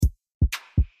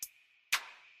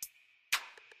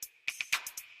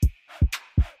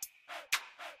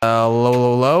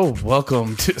Hello.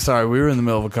 Welcome to. Sorry, we were in the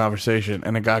middle of a conversation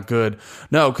and it got good.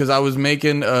 No, because I was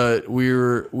making. We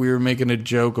were making a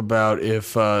joke about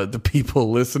if the people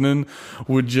listening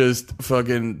would just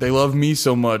fucking. They love me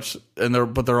so much, and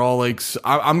they're all like,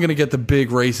 I'm gonna get the big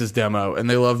racist demo, and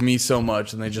they love me so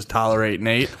much, and they just tolerate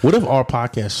Nate. What if our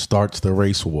podcast starts the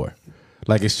race war?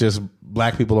 Like it's just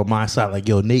black people on my side, like,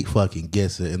 yo, Nate fucking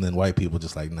gets it, and then white people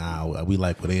just like, nah, we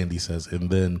like what Andy says, and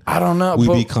then I don't know.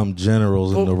 We become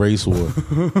generals in the race war.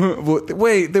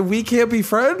 Wait, then we can't be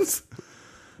friends?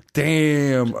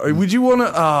 Damn. Would you want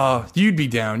to? You'd be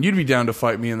down. You'd be down to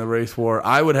fight me in the race war.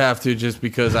 I would have to, just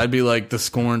because I'd be like the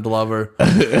scorned lover.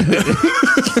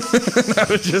 I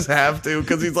would just have to,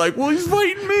 because he's like, well, he's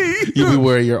fighting me. You'd be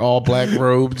wearing your all black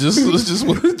robe, just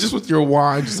with your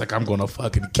wine, just like, I'm gonna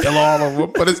fucking kill all of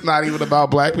them. But it's not even about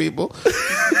black people.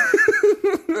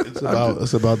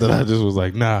 It's about that. I just was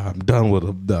like, nah, I'm done with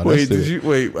them. No, wait?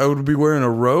 I would be wearing a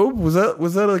robe. Was that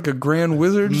like a Grand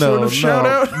Wizard sort of shout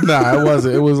out? Nah, it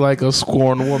wasn't. It was like a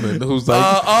scorned woman who's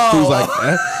like,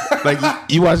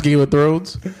 like you watch Game of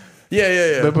Thrones.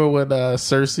 Yeah. Remember when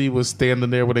Cersei was standing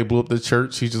there when they blew up the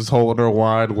church? She's just holding her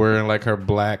wine, wearing like her new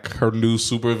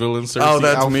supervillain Cersei outfit.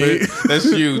 That's me. That's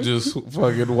you, just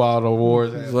fucking Wild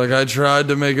Wars. Like, I tried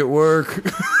to make it work,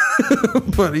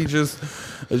 but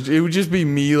it would just be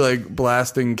me like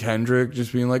blasting Kendrick,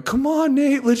 just being like, come on,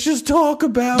 Nate, let's just talk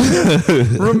about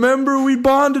it. Remember we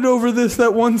bonded over this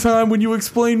that one time when you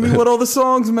explained me what all the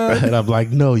songs meant. And I'm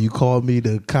like, no, you called me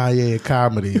the Kanye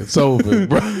comedy. It's over,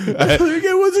 bro. Like,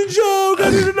 it was a joke.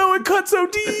 I didn't know it cut so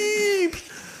deep.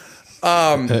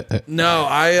 No,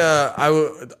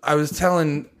 I was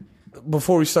telling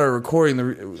before we started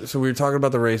recording, so we were talking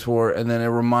about the race war, and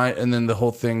then the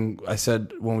whole thing I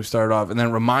said when we started off, and then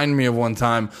it reminded me of one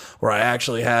time where I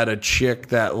actually had a chick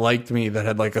that liked me that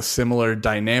had like a similar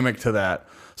dynamic to that.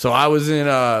 So I was in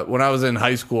when I was in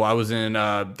high school, I was in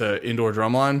the indoor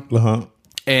drumline,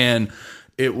 and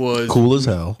it was cool as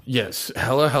hell. Yes,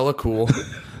 hella cool.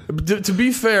 To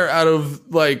be fair, out of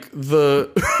like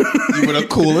the you were the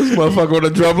coolest motherfucker on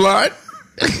the drum line.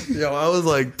 Yo, I was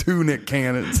like two Nick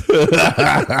Cannons.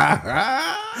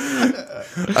 I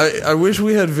wish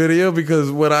we had video, because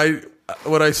when I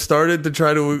started to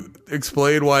try to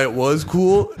explain why it was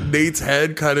cool, Nate's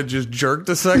head kind of just jerked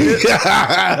a second.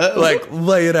 Like,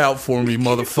 lay it out for me,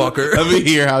 motherfucker. Let me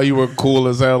hear how you were cool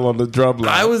as hell on the drum line.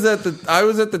 I was at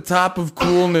the top of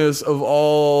coolness of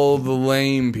all the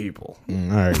lame people. All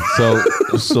right, so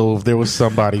if there was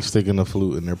somebody sticking a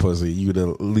flute in their pussy, you'd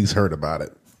at least heard about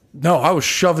it. No, I was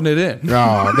shoving it in.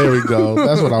 Oh, there we go.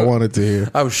 That's what I wanted to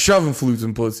hear. I was shoving flutes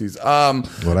and pussies. Well,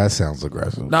 that sounds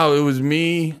aggressive. No, it was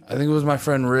me. I think it was my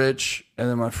friend Rich, and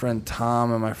then my friend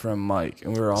Tom, and my friend Mike,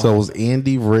 and we were all. So it was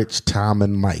Andy, Rich, Tom,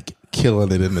 and Mike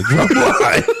killing it in the drum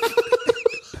line.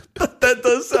 That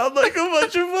does sound like a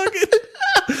bunch of fucking.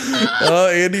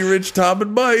 Andy, Rich, Tom,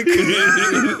 and Mike.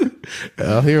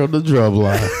 Out here on the drum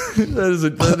line. That is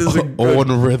a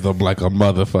on rhythm like a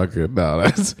motherfucker. No,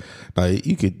 that's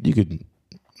you could. Did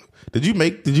you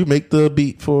make the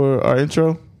beat for our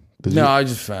intro? I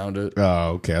just found it.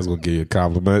 Oh, okay. I was gonna give you a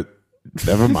compliment.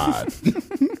 Never mind.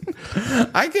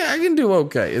 I can do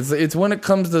okay. It's when it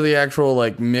comes to the actual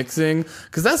like mixing,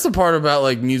 because that's the part about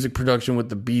like music production with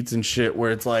the beats and shit,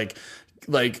 where it's like.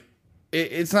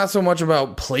 It's not so much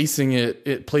about placing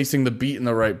the beat in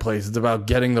the right place. It's about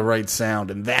getting the right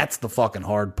sound, and that's the fucking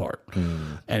hard part.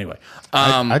 Anyway,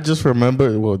 I just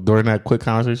remember during that quick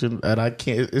conversation, and I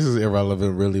can't. This is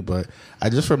irrelevant, really, but I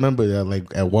just remember that like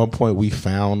at one point we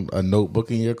found a notebook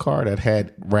in your car that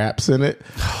had raps in it.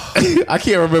 I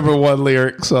can't remember one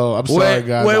lyric, so I'm sorry,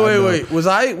 guys. Wait. Was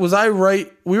I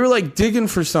right? We were like digging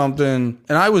for something,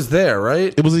 and I was there,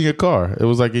 right? It was in your car. It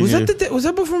was like was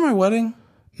that before my wedding?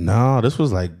 No, this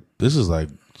is like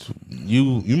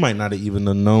you might not have even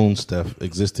known Steph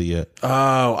existed yet.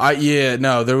 Oh,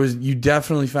 you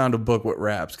definitely found a book with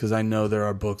raps, because I know there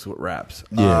are books with raps.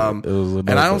 Yeah, it was and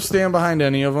I don't stand behind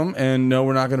any of them, and no,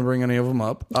 we're not going to bring any of them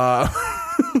up.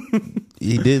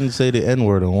 He didn't say the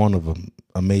N-word on one of them,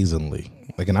 amazingly.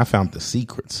 Like, and I found the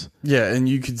secrets. Yeah, and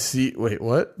you could see. Wait,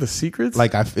 what? The secrets?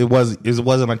 Like, it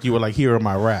wasn't like you were like, here are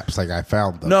my raps. Like, I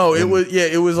found them. No, it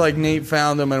was like Nate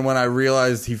found them, and when I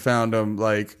realized he found them,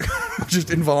 like,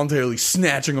 just involuntarily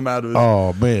snatching them out of his.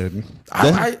 Oh man,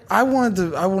 I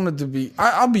wanted to be.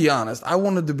 I'll be honest. I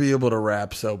wanted to be able to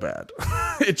rap so bad.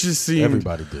 It just seemed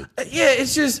everybody did. Yeah,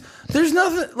 it's just there's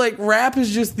nothing like rap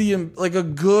is just like a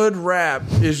good rap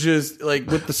is just like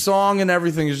with the song and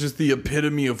everything is just the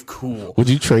epitome of cool. Would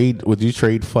you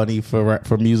trade funny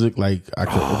for music? Like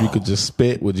if you could just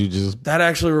spit, would you just? That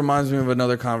actually reminds me of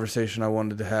another conversation I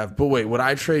wanted to have. But wait, would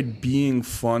I trade being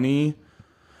funny?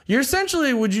 You're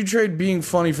essentially, would you trade being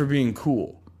funny for being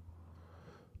cool?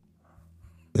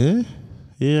 Yeah,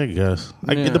 I guess.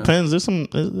 It depends. There's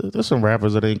some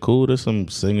rappers that ain't cool. There's some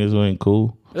singers who ain't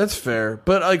cool. That's fair.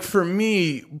 But like for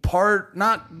me,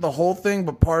 not the whole thing,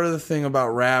 but part of the thing about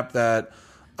rap that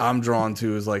I'm drawn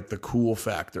to is like the cool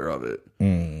factor of it.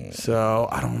 So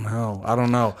I don't know.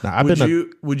 Now,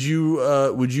 would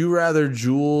you rather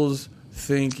Jules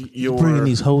think you're bringing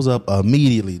these hoes up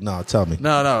immediately? No, tell me.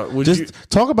 No.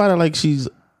 Talk about her like she's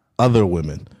other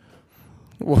women.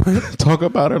 What? Talk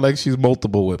about her like she's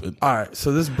multiple women. All right,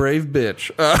 so this brave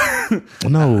bitch.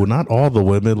 No, not all the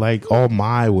women. Like all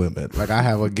my women. Like I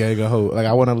have a gang of hoes. Like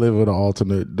I want to live in an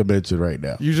alternate dimension right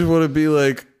now. You just want to be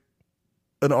like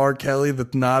an R. Kelly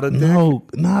that's not a dick? No,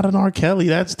 not an R. Kelly.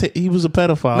 He was a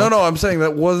pedophile. No, I'm saying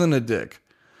that wasn't a dick.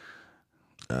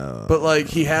 But like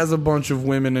he has a bunch of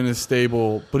women in his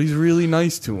stable, but he's really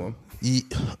nice to them.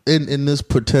 In this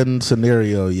pretend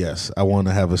scenario, yes, I want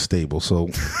to have a stable. So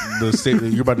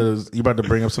you're about to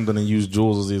bring up something and use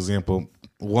Jules as the example.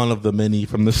 One of the many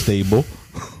from the stable.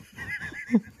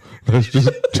 Let's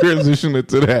just transition it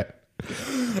to that.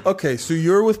 Okay, so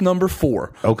you're with number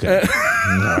 4. Okay.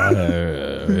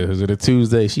 Is it a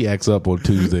Tuesday? She acts up on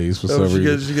Tuesdays for some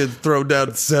reason. She gets thrown down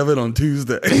at 7 on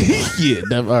Tuesday. Yeah,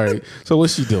 all right. So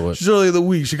what's she doing? She's early in the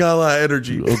week. She got a lot of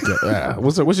energy. Okay.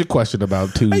 What's your question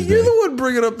about Tuesday? Hey, you're the one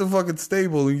bringing up the fucking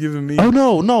stable and giving me. Oh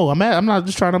no. I'm not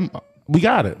just trying to. We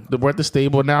got it. We're at the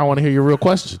stable now. I want to hear your real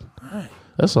question. All right.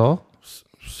 That's all.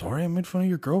 Sorry, I made fun of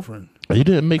your girlfriend. You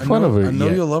didn't make fun of her. I know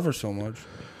you love her so much.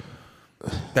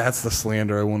 That's the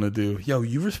slander I want to do. Yo,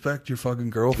 you respect your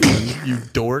fucking girlfriend, you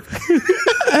dork.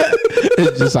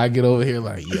 It's just I get over here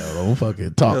like, yo, don't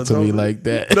fucking talk to me like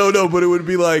that. No, but it would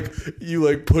be like you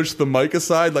like push the mic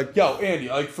aside, like, yo, Andy,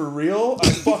 like for real, I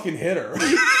fucking hit her.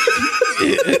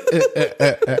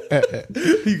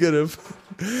 He could have.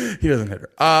 He doesn't hit her.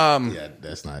 Yeah,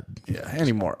 that's not. Yeah,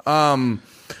 anymore. The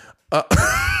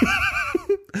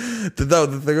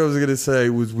thing I was gonna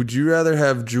say was, would you rather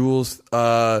have Jules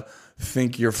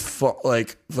think you're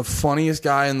like the funniest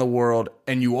guy in the world,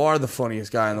 and you are the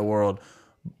funniest guy in the world,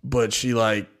 but she's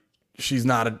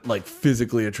not like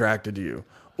physically attracted to you,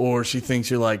 or she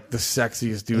thinks you're like the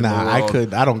sexiest dude in the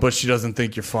world? I don't. But she doesn't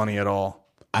think you're funny at all.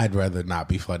 I'd rather not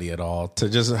be funny at all. To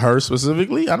just her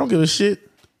specifically, I don't give a shit.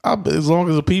 As long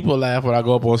as the people laugh when I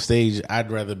go up on stage, I'd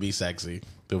rather be sexy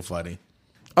than funny.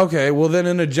 Okay, well then,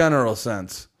 in a general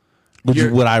sense,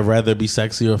 would I rather be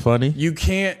sexy or funny? You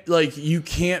can't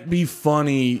be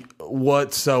funny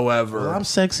whatsoever. Well, I'm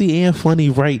sexy and funny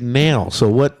right now. So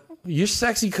what? You're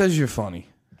sexy because you're funny.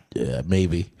 Yeah,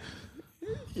 maybe.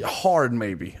 Hard,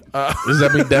 maybe. Does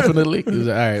that mean definitely? All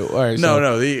right.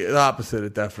 No, the opposite.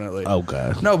 It definitely. Oh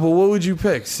God. No, but what would you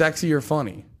pick? Sexy or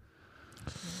funny?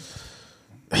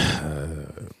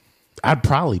 I'd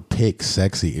probably pick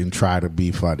sexy and try to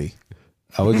be funny.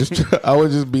 I would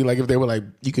just be like, if they were like,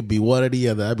 you could be one or the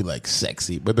other, I'd be like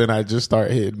sexy. But then I just start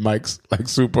hitting mics like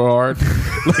super hard.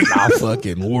 Like I'll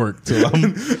fucking work till I'm.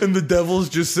 And the devil's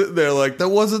just sitting there like, that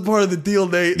wasn't part of the deal,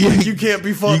 Nate. Like, you can't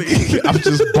be funny. I'm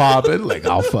just bobbing like,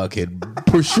 I'll fucking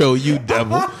show you,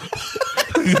 devil.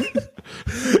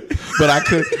 But I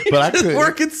could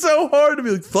working so hard to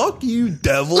be like, fuck you,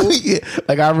 devil. Yeah,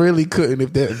 like I really couldn't.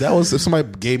 If somebody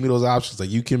gave me those options, like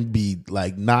you can be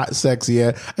like not sexy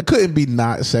I couldn't be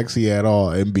not sexy at all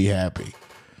and be happy.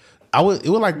 It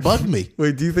would like bug me.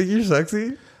 Wait, do you think you're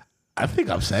sexy? I think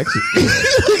I'm sexy.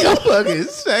 I'm fucking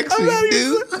sexy,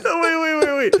 dude.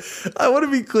 Wait. I want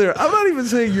to be clear. I'm not even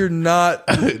saying you're not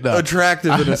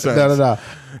attractive in a sense. No.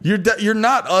 You're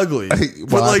not ugly.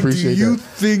 But like, do you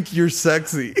think you're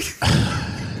sexy?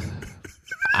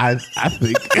 I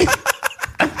think.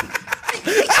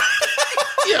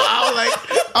 Yo, I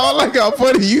don't like how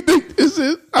funny you think this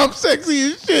is. I'm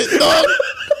sexy as shit, dog.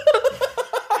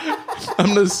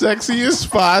 I'm the sexiest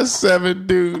 5'7"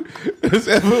 dude that's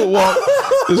ever walked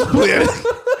this planet.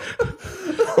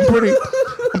 I'm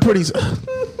pretty.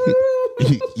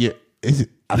 Yeah,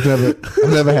 I've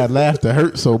never had laughter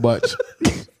hurt so much.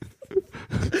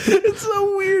 It's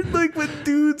so weird, like when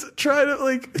dudes try to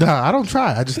like. Nah, I don't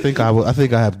try. I just think I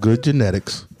think I have good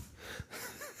genetics.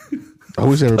 I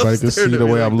wish everybody could see staring the at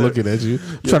me way like I'm that. looking at you.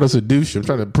 I'm trying to seduce you. I'm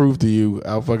trying to prove to you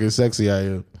how fucking sexy I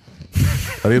am.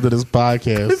 At the end of this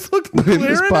podcast, fucking in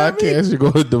this glaring at me. podcast, you're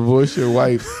going to divorce your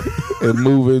wife and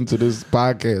move into this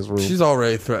podcast room. She's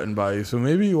already threatened by you, so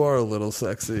maybe you are a little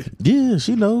sexy. Yeah,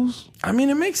 she knows. I mean,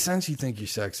 it makes sense you think you're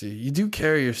sexy. You do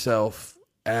carry yourself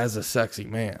as a sexy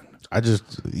man.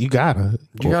 You gotta.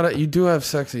 You do have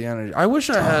sexy energy. I wish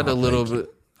I had a little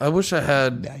bit. I wish I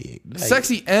had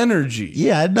sexy energy.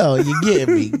 Yeah, I know. You get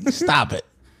me. Stop it.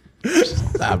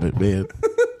 Stop it, man.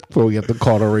 Before we have to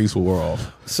call the race war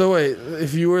off. So wait,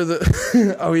 if you were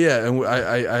the, oh yeah, and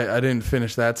I didn't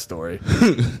finish that story.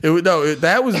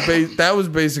 That was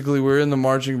basically we were in the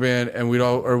marching band and we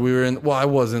were in. Well, I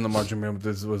was in the marching band, but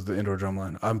this was the indoor drum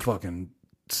line. I'm fucking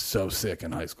so sick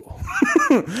in high school.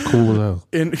 Cool as hell.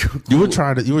 You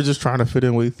were just trying to fit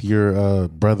in with your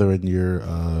brother and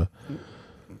your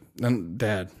and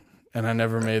dad, and I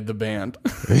never made the band.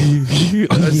 I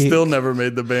I still never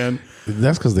made the band.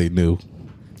 That's because they knew.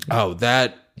 Oh,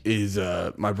 that is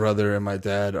my brother and my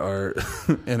dad are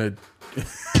in a.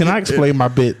 Can I explain my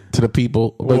bit to the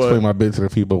people? I'll What? explain my bit to the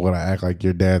people when I act like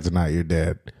your dad's not your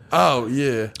dad. Oh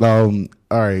yeah. All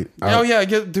right. Oh yeah. I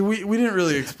get. We didn't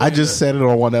really explain. I just said it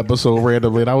on one episode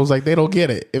randomly, and I was like, they don't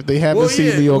get it. If they haven't Well, seen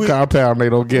yeah, me on Compound, they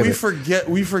don't get we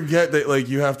it. forget that like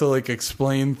you have to like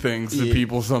explain things to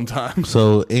people sometimes.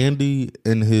 So Andy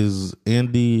and his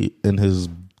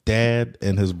dad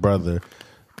and his brother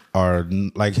are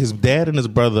like his dad and his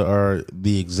brother are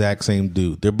the exact same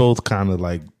dude. They're both kind of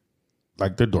like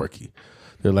they're dorky.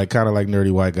 They're like kind of like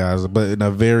nerdy white guys, but in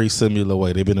a very similar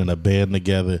way. They've been in a band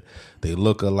together. They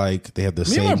look alike. They have the Me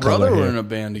same and my color brother were hair. in a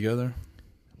band together.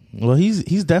 Well,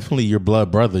 he's definitely your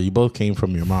blood brother. You both came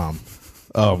from your mom.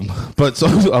 But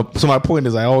so my point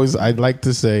is, I like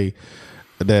to say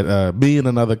that me and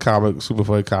another comic, super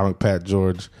funny comic, Pat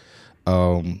George.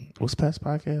 What's Pat's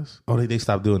podcast? Oh, they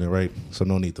stopped doing it, right? So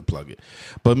no need to plug it.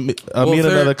 But me and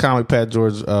another comic, Pat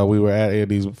George, we were at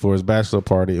Andy's for his bachelor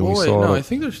party, and we saw. I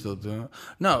think they're still doing it.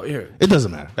 No, here. It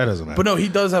doesn't matter. That doesn't matter. But no, he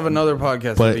does have another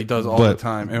podcast that he does all the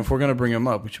time. And if we're gonna bring him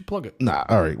up, we should plug it. Nah,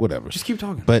 all right, whatever. Just keep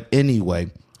talking. But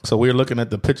anyway, so we were looking at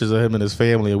the pictures of him and his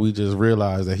family, and we just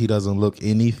realized that he doesn't look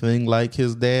anything like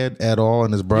his dad at all,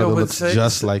 and his brother looks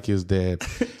just like his dad.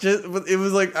 But it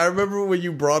was like I remember when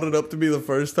you brought it up to me the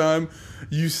first time.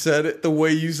 You said it the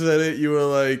way you said it. You were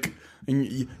like, and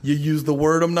you used the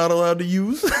word I'm not allowed to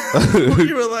use.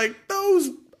 You were like,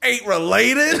 those ain't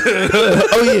related.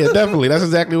 Oh yeah, definitely. That's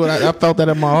exactly what I felt that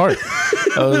in my heart.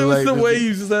 I was It was like, the way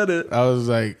you said it. I was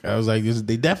like,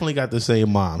 they definitely got the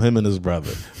same mom, him and his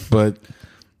brother, but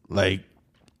like,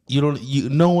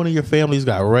 no one in your family's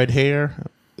got red hair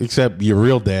except your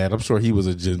real dad. I'm sure he was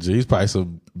a ginger. He's probably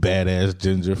some badass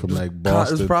ginger from like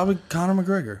Boston. It was probably Conor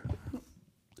McGregor.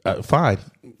 Fine,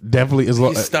 definitely.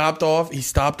 He stopped off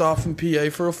in PA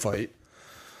for a fight.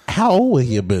 How old would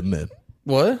he have been then?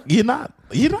 What? You're not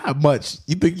much.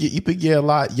 You think you're a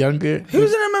lot younger? He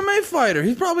was an MMA fighter.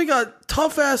 He's probably got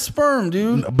tough ass sperm,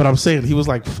 dude. But I'm saying he was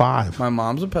like 5. My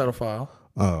mom's a pedophile.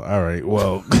 Oh, all right.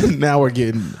 Well, now we're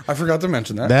getting I forgot to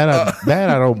mention that. that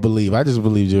I don't believe. I just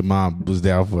believe your mom was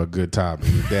down for a good time.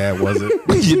 And your dad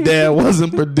wasn't. Your dad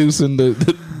wasn't producing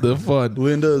the fun.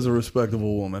 Linda is a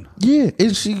respectable woman. Yeah,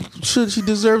 and she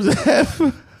deserves to have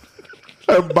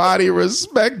her body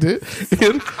respected.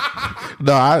 You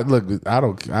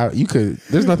could.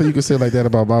 There's nothing you could say like that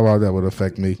about my mom that would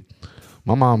affect me.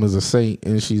 My mom is a saint,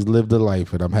 and she's lived a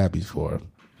life, and I'm happy for her.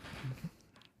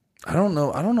 I don't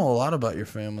know a lot about your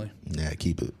family. Yeah,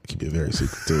 keep it very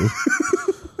secret too.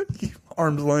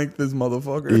 Arm's length, this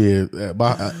motherfucker.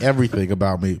 Yeah, everything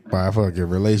about me, my fucking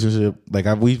relationship. Like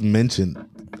I've mentioned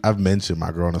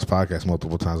my girl on this podcast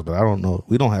multiple times, but I don't know.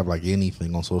 We don't have like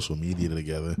anything on social media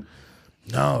together.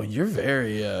 No, you're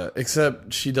very.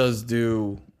 Except she does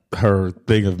do her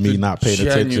thing of me not paying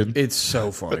attention. It's so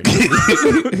funny.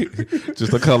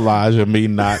 Just a collage of me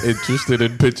not interested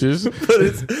in pictures.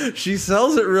 But she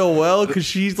sells it real well because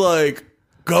she's like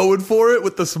going for it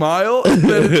with the smile, and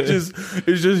then it's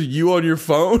just you on your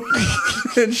phone,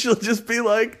 and she'll just be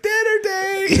like, dinner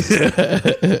date.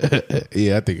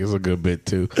 Yeah, I think it's a good bit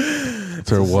too. It's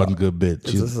her one good bit.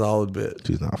 It's a solid bit.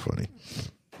 She's not funny.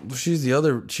 She's the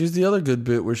other good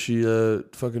bit where she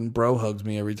fucking bro hugs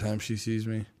me every time she sees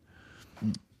me.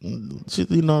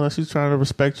 She's trying to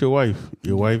respect your wife.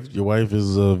 Your wife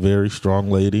is a very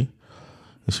strong lady,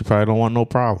 and she probably don't want no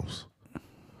problems.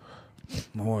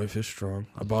 My wife is strong.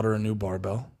 I bought her a new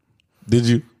barbell. Did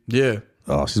you? Yeah.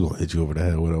 Oh, she's gonna hit you over the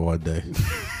head with it one day.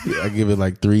 I give it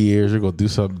like 3 years. You're gonna do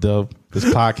something dumb. This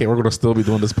podcast, we're gonna still be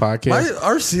doing this podcast.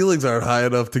 Our ceilings aren't high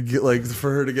enough to get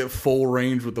for her to get full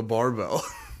range with the barbell.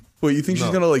 What, you think she's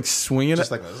gonna like swing it?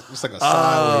 Just like a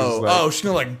sideways. Like, she's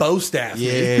gonna like bow staff me.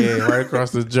 yeah, right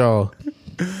across the jaw,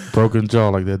 broken jaw,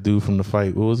 like that dude from the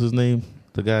fight. What was his name?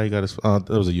 The guy got his. That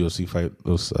was a UFC fight. It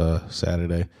was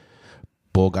Saturday.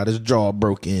 Bull got his jaw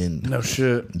broken. No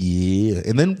shit. Yeah,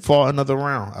 and then fought another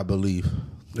round, I believe.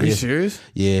 Are you serious?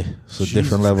 Yeah, it's a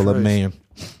different level of man.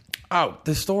 Oh,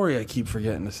 the story I keep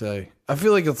forgetting to say. I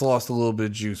feel like it's lost a little bit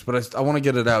of juice, but I want to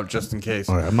get it out just in case.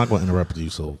 All right, I'm not going to interrupt you,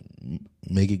 so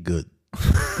make it good.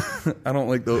 I don't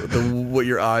like the what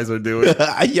your eyes are doing.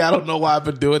 Yeah, I don't know why I've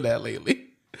been doing that lately.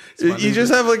 You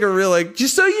just have like a real like.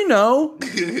 Just so you know,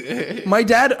 my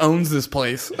dad owns this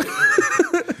place.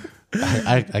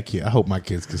 I can't. I hope my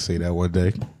kids can say that one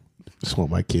day. Just want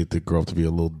my kid to grow up to be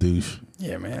a little douche.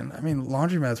 Yeah, man. I mean,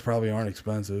 laundromats probably aren't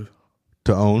expensive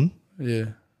To own? Yeah.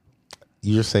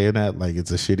 You're saying that like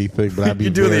it's a shitty thing, but I'd be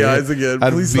You're doing the eyes again.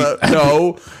 Please stop.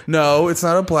 No, it's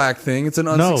not a black thing. It's an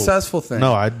unsuccessful thing.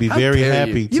 No, I'd be very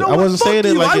happy. You know I wasn't saying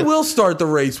it like I will start the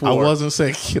race war. I wasn't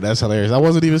saying that's hilarious. I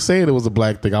wasn't even saying it was a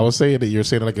black thing. I was saying that you're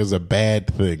saying it like it was a bad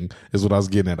thing. Is what I was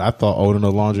getting at. I thought owning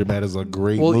a laundromat is a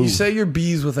great. Well, move. you say your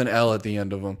B's with an L at the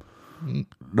end of them.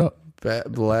 No. Just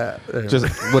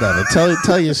whatever.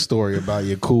 Tell your story about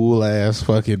your cool ass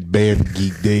fucking band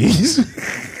geek days.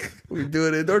 We do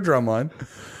it indoor drumline.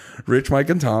 Rich, Mike,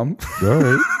 and Tom. All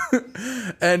right.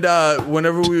 And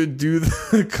whenever we would do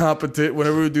the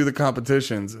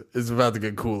competitions, it's about to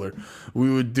get cooler. We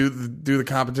would do the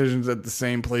competitions at the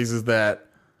same places that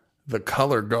the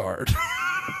color guard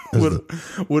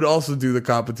would also do the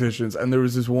competitions. And there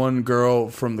was this one girl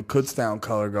from the Kutztown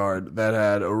color guard that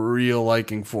had a real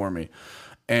liking for me,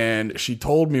 and she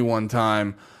told me one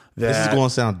time that this is going to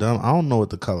sound dumb. I don't know what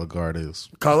the color guard is.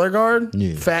 Color guard,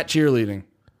 yeah. Fat cheerleading.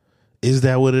 Is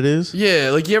that what it is?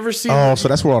 Yeah, like you ever see? Oh, so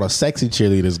that's where all the sexy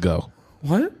cheerleaders go.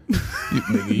 What?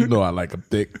 You know I like them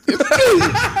thick.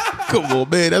 Come on,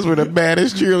 man. That's where the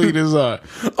baddest cheerleaders are.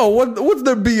 Oh, what's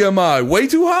their BMI? Way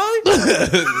too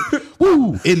high?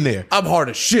 Woo, in there. I'm hard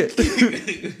as shit.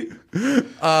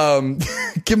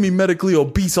 Give me medically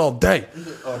obese all day.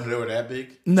 Oh, they were that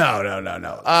big? No.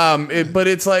 But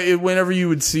it's like whenever you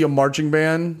would see a marching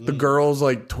band, the girls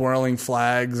like twirling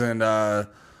flags and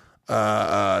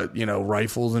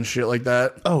rifles and shit like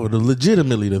that. Oh,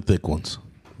 legitimately the thick ones.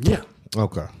 Yeah.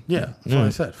 Okay. Yeah, that's what I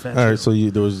said. Fantastic. All right, so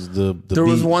there was there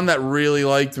was one that really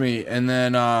liked me, and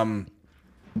then I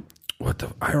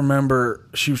remember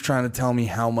she was trying to tell me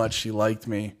how much she liked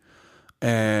me,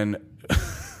 and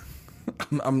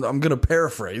I'm gonna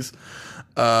paraphrase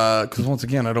because once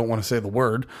again I don't want to say the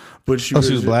word, but she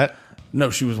was black. No,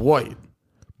 she was white.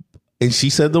 And she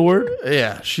said the word?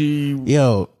 Yeah, see,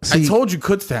 I told you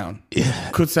Kutztown.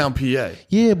 Yeah. Kutztown, PA.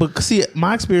 Yeah, but see,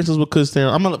 my experiences with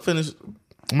Kutztown, I'm going to finish.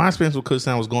 My experience with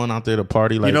Kutztown was going out there to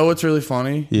party. Like, you know what's really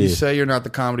funny? Yeah. You say you're not the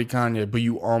comedy Kanye, but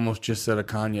you almost just said a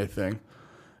Kanye thing.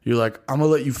 You're like, I'm going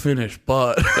to let you finish,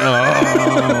 but.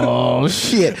 Oh,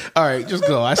 shit. All right, just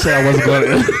go. I said I wasn't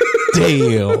going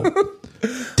to.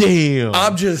 Damn.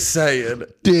 I'm just saying.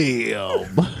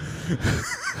 Damn.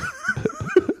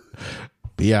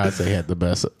 Beyonce had the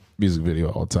best music video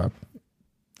of all time.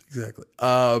 Exactly.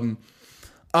 Oh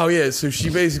yeah. So she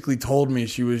basically told me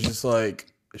she was just like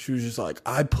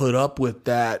I put up with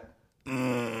that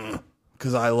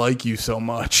because I like you so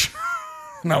much,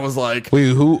 and I was like,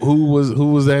 wait, who was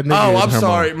that nigga? Oh, I'm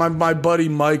sorry. My buddy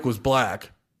Mike was black.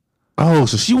 Oh,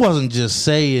 so she wasn't just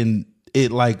saying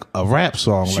it like a rap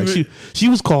song. She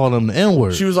was calling him the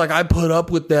N-word. She was like, I put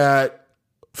up with that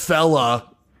fella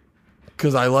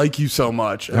because I like you so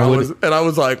much. And I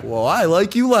was like, well, I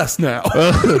like you less now.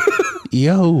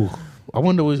 Yo, I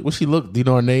wonder what she looked. Do you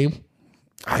know her name?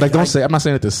 Don't say. I'm not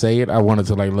saying it to say it. I wanted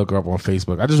to look her up on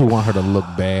Facebook. I just want her to look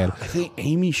bad. I think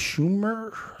Amy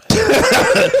Schumer.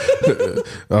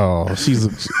 Oh, Amy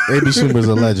Schumer's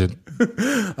a legend.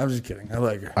 I'm just kidding. I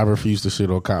like her. I refuse to shit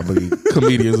on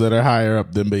comedians that are higher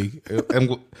up than me,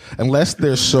 unless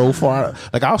they're so far.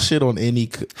 Like I'll shit on any.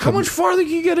 How much farther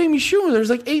can you get Amy Schumer? There's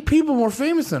like 8 people more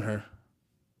famous than her.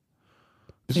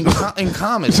 In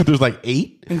comedy. So there's like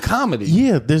 8 in comedy.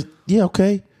 Yeah,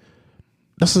 okay.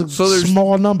 That's a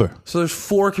small number. So there's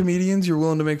 4 comedians you're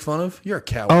willing to make fun of? You're a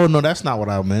coward. Oh, no, that's not what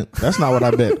I meant. That's not what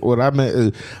I meant. What I meant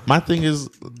is, my thing is,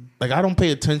 like, I don't pay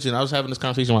attention. I was having this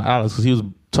conversation with Alex because he was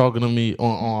talking to me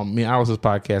on me and Alex's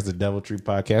podcast, the Devil Tree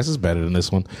podcast. Is better than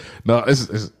this one. No,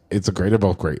 it's a great. They're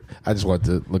both great. I just wanted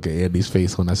to look at Andy's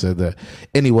face when I said that.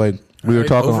 Anyway, we were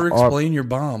talking. Over-explain your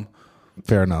bomb.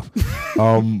 Fair enough.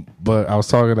 But I was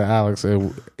talking to Alex,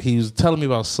 and he was telling me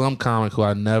about some comic who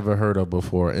I never heard of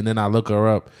before. And then I look her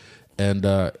up, and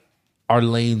our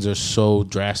lanes are so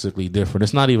drastically different.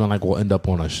 It's not even like we'll end up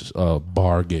on a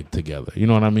bar gig together. You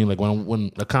know what I mean? Like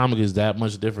when a comic is that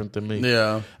much different than me,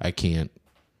 Yeah. I can't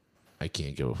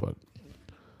give a fuck.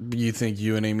 You think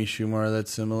you and Amy Schumer are that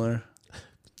similar?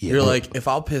 Yeah, You're but- like, if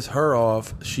I'll piss her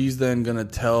off, she's then gonna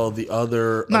tell the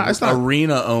other it's not.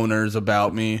 arena owners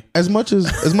about me. as much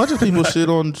as people shit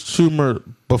on Schumer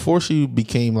before she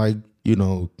became like, you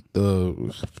know, the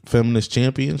feminist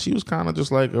champion, she was kind of just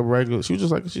like a regular. She was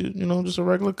just like just a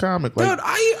regular comic. Like, Dude,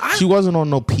 I she wasn't on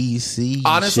no PC.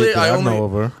 honestly, shit that I know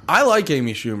of her. I like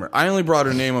Amy Schumer. I only brought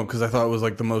her name up because I thought it was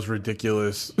like the most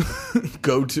ridiculous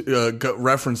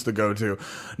reference to go to.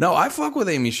 No, I fuck with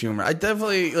Amy Schumer. I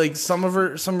definitely like some of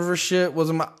her shit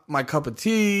wasn't my cup of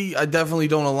tea. I definitely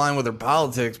don't align with her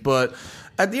politics, but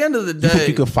at the end of the day, You think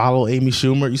you could follow Amy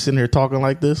Schumer? You sitting here talking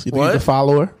like this? You think What? you could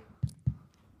follow her?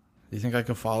 you think I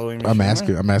can follow Amy I'm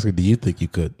Schumer? asking. Do you think you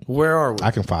could? Where are we?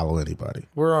 I can follow anybody.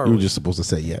 Where are You were we? just supposed to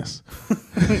say yes.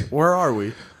 Where are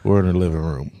we? We're in the living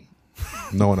room.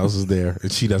 No one else is there,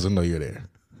 and she doesn't know you're there.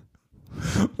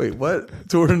 Wait, what?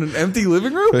 So we're in an empty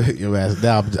living room? Your ass.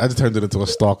 Now I just turned it into a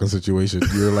stalking situation.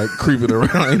 You're like creeping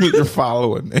around. You're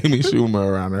following Amy Schumer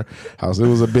around her house. It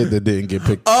was a bit that didn't get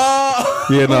picked.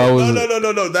 Yeah, no, it was-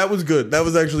 no. That was good. That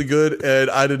was actually good, and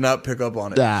I did not pick up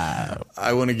on it. Ah,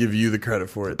 I want to give you the credit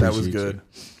for it. That was Appreciate good.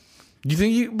 You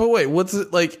think you? But wait, what's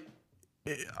it like?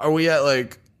 Are we at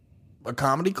like a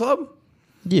comedy club?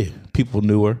 yeah, people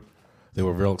knew her. They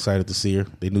were real excited to see her.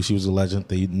 They knew she was a legend.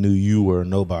 They knew you were a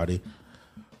nobody.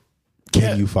 Can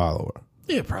Yeah. you follow her?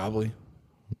 Yeah, probably.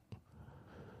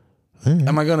 Yeah.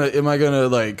 Am I gonna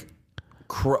like?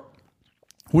 What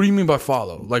do you mean by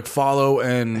follow? Like follow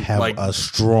and Have like? a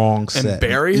strong set,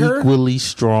 bury her? equally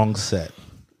strong set.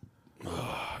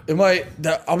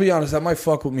 I'll be honest. That might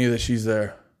fuck with me that she's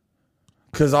there.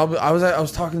 Because I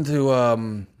was talking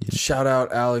to shout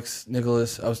out Alex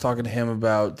Nicholas. I was talking to him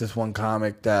about this one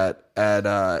comic that at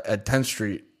 10th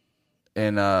Street,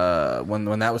 and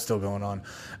when that was still going on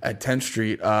at 10th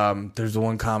Street, there's the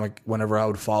one comic. Whenever I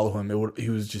would follow him, he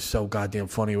was just so goddamn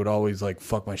funny. He would always like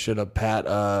fuck my shit up. Pat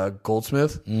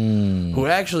Goldsmith, who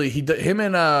actually him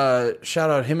and shout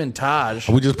out him and Taj.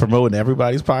 Are we just promoting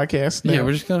everybody's podcast now? Yeah,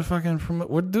 we're just gonna fucking promote.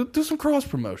 We'll do some cross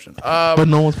promotion. But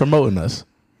no one's promoting us.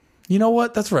 You know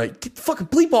what? That's right. Fucking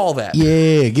bleep all that.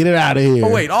 Yeah, get it out of here. Oh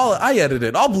wait, I edit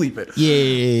it. I'll bleep it.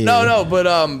 Yeah. No, but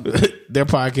Their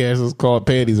podcast is called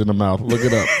Panties in the Mouth. Look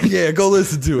it up. yeah, go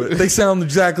listen to it. They sound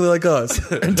exactly like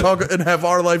us and talk and have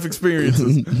our life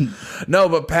experiences. No,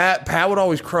 but Pat would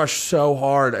always crush so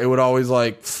hard. It would always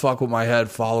like fuck with my head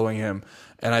following him.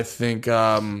 And I think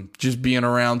just being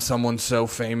around someone so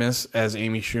famous as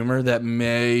Amy Schumer that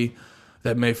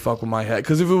may fuck with my head.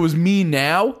 Because if it was me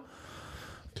now,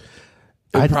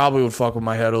 it probably would fuck with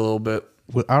my head a little bit.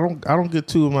 Well, I don't get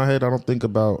too in my head.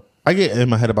 I get in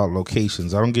my head about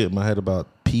locations. I don't get in my head about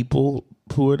people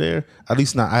who are there. At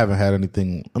least not. I haven't had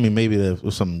anything. I mean, maybe there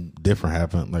was something different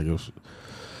happened. Like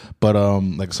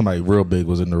somebody real big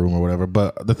was in the room or whatever.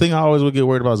 But the thing I always would get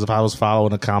worried about is if I was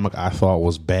following a comic I thought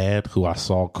was bad, who I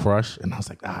saw crush, and I was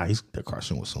like, they're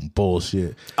crushing with some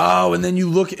bullshit. Oh, and then you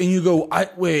look and you go,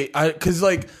 because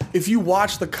like if you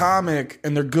watch the comic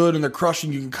and they're good and they're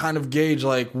crushing, you can kind of gauge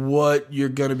like what you're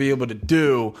gonna be able to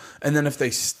do, and then if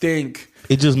they stink,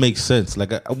 It just makes sense.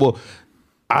 Like,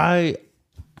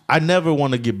 I never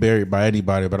want to get buried by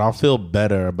anybody, but I'll feel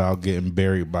better about getting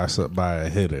buried by a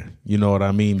hitter. You know what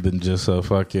I mean? Than just a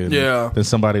fucking than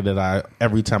somebody that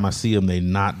every time I see them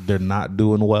they're not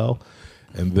doing well,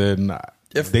 and then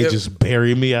If they just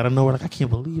bury me out of nowhere. Like, I can't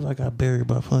believe I got buried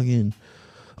by fucking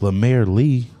Lemaire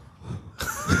Lee.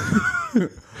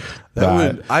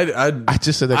 I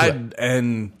just said that. I'd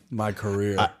end my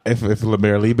career. If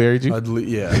Lemaire Lee buried you,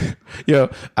 Yeah. yo,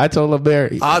 I told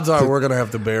Lemaire. Odds are we're gonna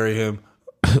have to bury him.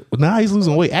 Now he's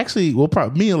losing weight. Actually,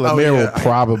 me and Lemaire will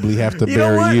probably have to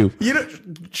bury you.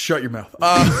 Shut your mouth.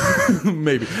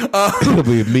 Maybe. It'll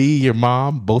be me, your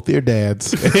mom, both your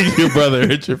dads, and your brother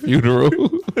at your funeral.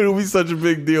 It'll be such a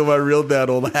big deal. My real dad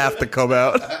will have to come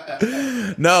out.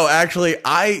 No, actually,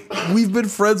 we've been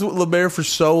friends with Lemaire for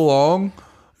so long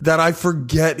that I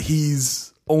forget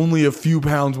he's only a few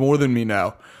pounds more than me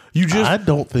now. I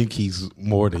don't think he's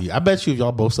more than you. I bet you if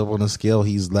y'all both up on the scale,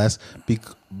 he's less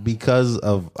because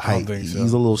of height. He's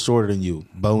a little shorter than you.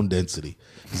 Bone density.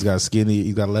 He's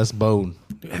got less bone.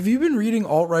 Have you been reading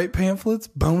alt-right pamphlets?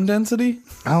 Bone density?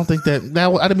 I don't think that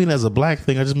I didn't mean it as a black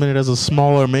thing. I just meant it as a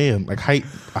smaller man, like a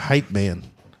height man.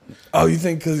 Oh, you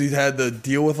think because he's had to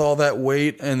deal with all that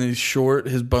weight and he's short,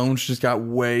 his bones just got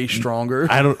way stronger?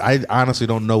 I honestly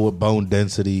don't know what bone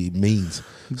density means.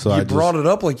 So you brought it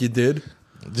up like you did.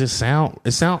 just sound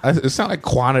like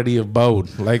quantity of bone.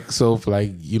 Like, so if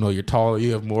like, you know, you're taller,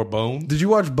 you have more bone. Did you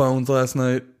watch Bones last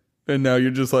night? And now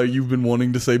you're just like, you've been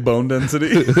wanting to say bone density.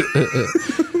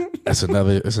 It's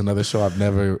another show I've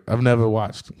never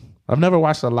watched. I've never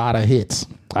watched a lot of hits.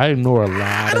 I ignore a lot of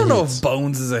hits. I don't know if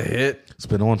Bones is a hit. It's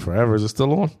been on forever. Is it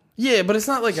still on? Yeah, but it's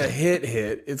not like a hit.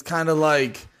 It's kind of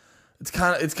like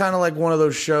one of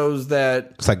those shows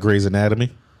that, It's like Grey's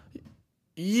Anatomy.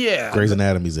 yeah, Grey's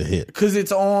Anatomy's a hit. because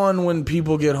it's on when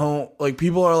people get home. Like,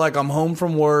 people are like, I'm home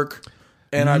from work,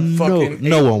 and I fucking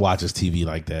no one watches TV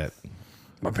like that.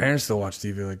 My parents still watch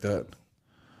TV like that.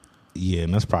 Yeah,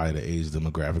 and that's probably the age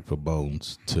demographic for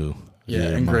Bones too. Yeah,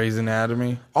 and Grey's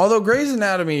Anatomy. Although Grey's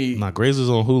Anatomy, Grey's is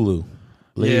on Hulu.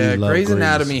 Ladies love Grey's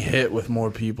Anatomy hit with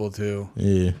more people too.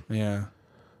 Yeah. Yeah.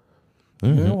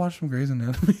 You gonna watch some Grey's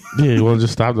Anatomy? Yeah, you want to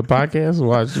just stop the podcast and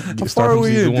watch? How far are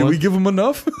we in? Did we give them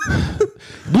enough?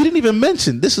 We didn't even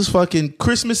mention this is fucking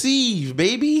Christmas Eve,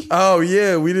 baby. Oh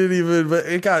yeah, we didn't even. But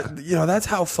it got, that's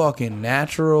how fucking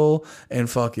natural and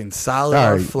fucking solid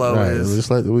our flow is. Just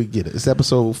let we get it. It's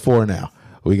episode 4 now.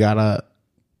 We got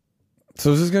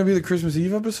So is this gonna be the Christmas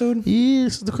Eve episode? Yeah,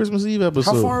 this is the Christmas Eve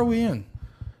episode. How far are we in?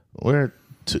 We're at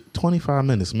 25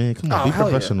 minutes, man. Come on, be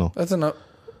professional. Yeah. That's enough.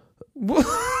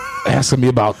 Asking me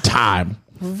about time.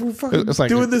 We're fucking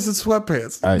doing this in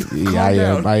sweatpants.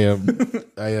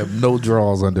 I am no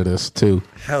draws under this too.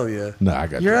 Hell yeah. No, I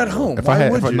got. You're at home. If I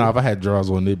had draws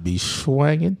on, it'd be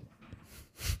swanging.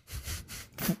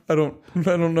 I don't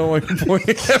know why you're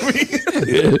pointing at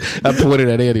me. I pointed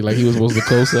at Andy like he was supposed to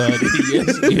co-sign.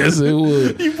 yes, it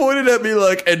would. You pointed at me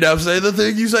like, and now say the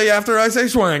thing you say after I say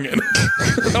swanging.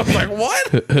 I was like,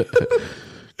 what?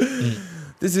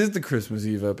 This is the Christmas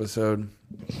Eve episode.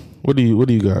 What do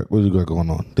you got? What do you got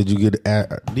going on? Did you get?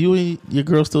 Your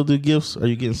girl still do gifts? Are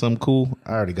you getting something cool?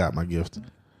 I already got my gift.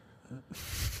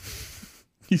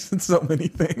 You said so many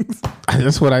things.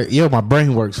 That's what my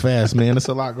brain works fast, man. There's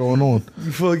a lot going on.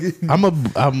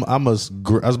 I'm a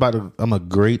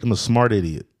smart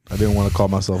idiot. I didn't want to call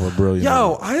myself a brilliant.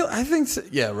 Yo, I think so.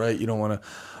 Yeah, right. You don't want to.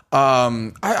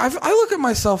 I look at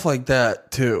myself like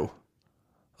that too.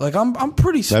 Like I'm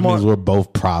pretty smart. That means we're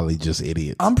both probably just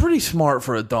idiots. I'm pretty smart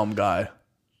for a dumb guy.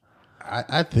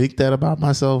 I think that about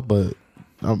myself, but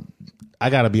I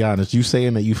got to be honest. You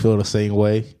saying that you feel the same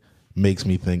way makes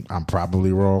me think I'm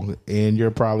probably wrong, and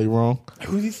you're probably wrong.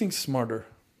 Who do you think's smarter?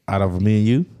 Out of me and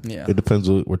you? Yeah. It depends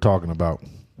what we're talking about.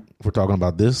 If we're talking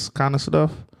about this kind of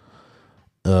stuff,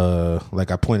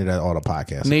 like I pointed at all the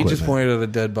podcast Nate equipment. just pointed at a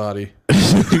dead body.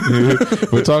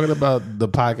 We're talking about the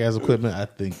podcast equipment. I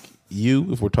think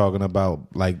you, if we're talking about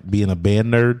like being a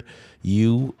band nerd,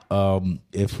 you,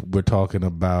 if we're talking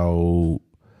about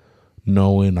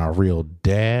knowing our real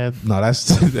dad, no, that's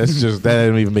just that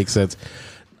doesn't even make sense.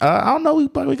 I don't know.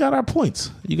 We got our points.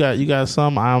 You got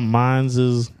some. Mine's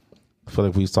is. I feel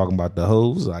like we was talking about the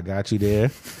hoes. I got you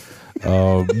there.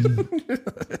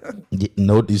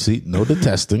 No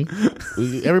detesting.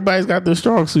 Everybody's got their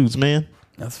strong suits, man.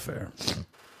 That's fair.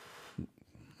 What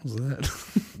was that?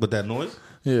 With that noise?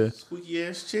 Yeah. Squeaky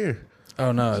ass chair.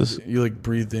 Oh no, you like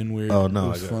breathed in weird. Oh no, it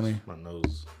was funny. My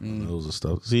nose and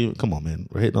stuff. See, come on, man.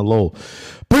 We're hitting a low.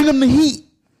 Bring them the heat.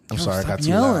 I'm sorry, I got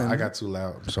too loud. I got too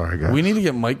loud. I'm sorry, guys. We need to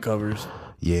get mic covers.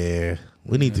 Yeah,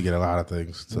 we need to get a lot of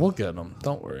things. We'll get them.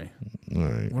 Don't worry. All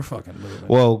right. We're fucking moving.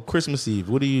 Well, Christmas Eve.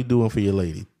 What are you doing for your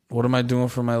lady? What am I doing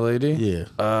for my lady? Yeah.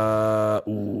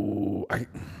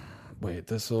 Wait.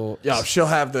 This'll. Yeah. She'll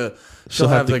have the. She'll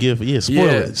have the gift. Yeah. Spoil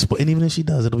it. And even if she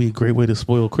does, it'll be a great way to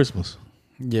spoil Christmas.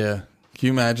 Yeah. Can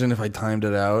you imagine if I timed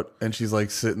it out and she's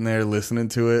like sitting there listening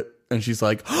to it and she's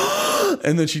like,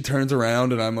 and then she turns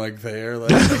around and I'm like there,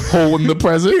 like holding the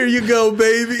present. Here you go,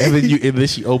 baby. And then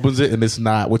she opens it and it's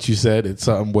not what you said. It's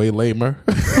something way lamer.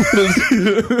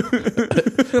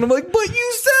 And I'm like, but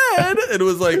you said, and it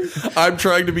was like, I'm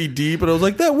trying to be deep, and I was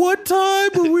like, that one time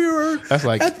when we were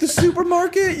at the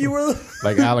supermarket, you were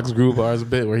like Alex Grubar's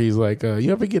bit where he's like,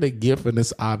 you ever get a gift and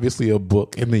it's obviously a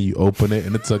book and then you open it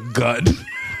and it's a gun.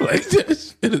 Like,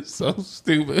 this shit is so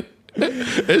stupid.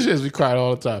 It just be crying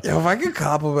all the time. Yo, if I could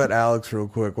compliment Alex real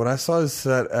quick, when I saw his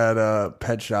set at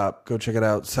Pet Shop, go check it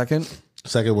out. Second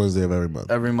Wednesday of every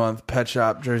month. Every month, Pet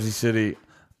Shop, Jersey City.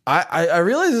 I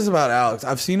realize this about Alex.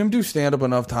 I've seen him do stand up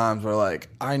enough times where like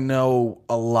I know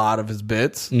a lot of his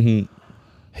bits. Mm-hmm.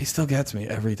 He still gets me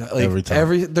every time. Like, every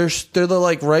time. They're the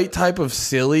like right type of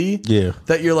silly. Yeah.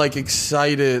 That you're like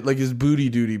excited, like his booty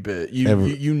duty bit.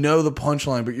 You know the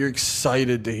punchline, but you're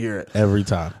excited to hear it every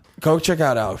time. Go check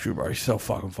out Alex Grubar. He's so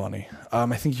fucking funny.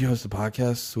 I think you host a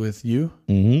podcast with you.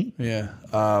 Mm-hmm. Yeah.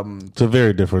 It's a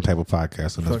very different type of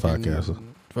podcast than this podcast.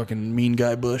 Fucking Mean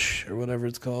Guy Bush or whatever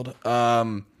it's called.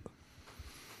 Oh.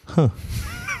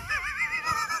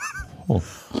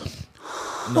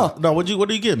 No, what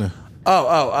are you getting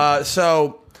at?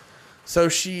 So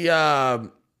she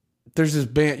there's this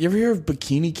band. You ever hear of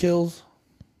Bikini Kills?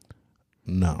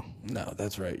 No. No,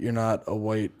 that's right. You're not a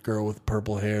white girl with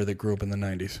purple hair that grew up in the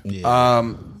 90s.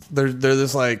 Yeah. They're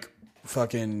this like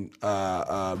fucking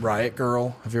riot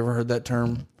girl. Have you ever heard that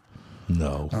term?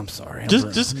 No. I'm sorry.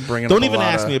 Just don't even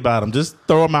ask me about them. Just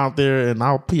throw them out there, and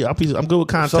I'm good with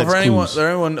context. So for anyone,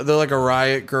 clues. they're like a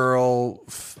riot girl,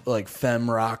 like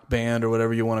femme rock band or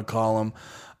whatever you want to call them.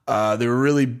 They were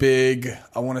really big.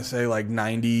 I want to say like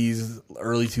 90s,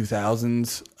 early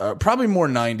 2000s, probably more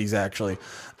 90s actually.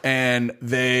 And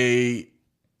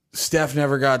Steph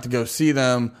never got to go see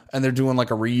them, and they're doing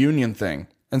like a reunion thing.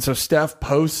 And so Steph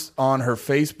posts on her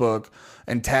Facebook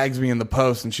and tags me in the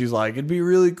post, and she's like, it'd be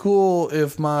really cool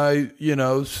if my,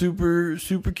 super,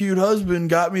 super cute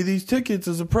husband got me these tickets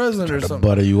as a present or something.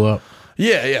 Butter you up.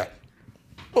 Yeah.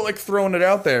 But like throwing it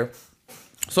out there.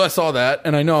 So I saw that,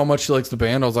 and I know how much she likes the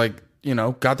band. I was like,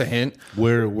 got the hint.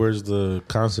 Where's the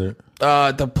concert?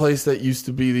 The place that used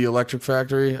to be the Electric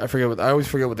Factory. I always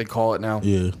forget what they call it now.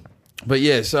 Yeah. But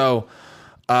yeah, so,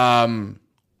 got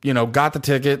the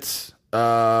tickets,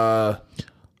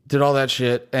 did all that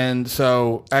shit. And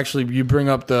so actually you bring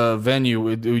up the venue.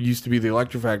 It used to be the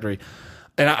Electric Factory,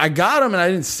 and I got them and I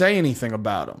didn't say anything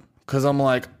about them. Cause I'm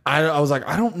like, I was like,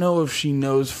 I don't know if she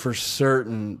knows for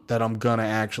certain that I'm gonna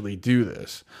actually do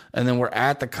this. And then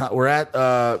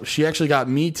she actually got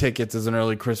me tickets as an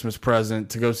early Christmas present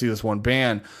to go see this one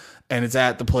band, and it's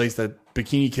at the place that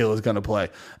Bikini Kill is gonna play.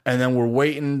 And then we're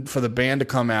waiting for the band to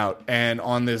come out, and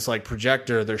on this like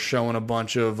projector, they're showing a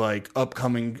bunch of like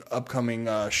upcoming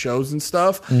shows and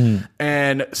stuff.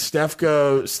 And Steph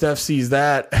sees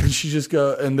that, and she just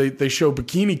and they show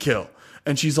Bikini Kill,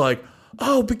 and she's like,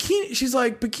 oh,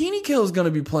 Bikini Kill is going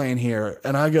to be playing here.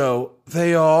 And I go,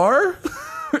 they are?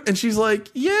 And she's like,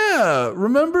 yeah,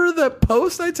 remember that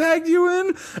post I tagged you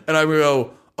in? And I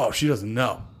go, oh, she doesn't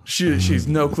know. She's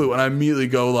no clue. And I immediately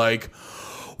go like,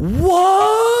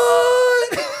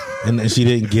 what? And she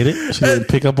didn't get it? She didn't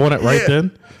pick up on it right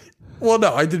then? Well,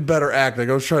 no, I did better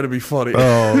acting. I was trying to be funny.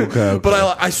 Oh, okay.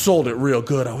 But I sold it real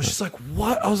good. I was just like,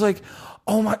 what? I was like,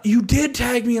 oh my, you did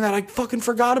tag me in that. I fucking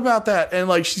forgot about that. And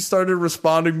like, she started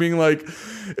responding, being like,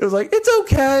 it was like, it's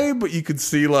okay. But you could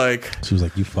see like, she was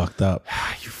like, you fucked up.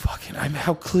 You fucking,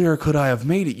 how clear could I have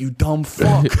made it, you dumb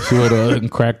fuck? She would have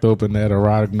cracked open that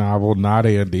erotic novel, Not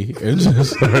Andy, and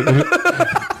just started.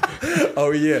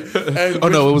 Oh, yeah. And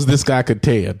no, it was This Guy Could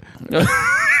Tan.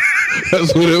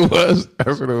 That's what it was.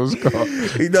 That's what it was called.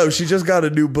 No, she just got a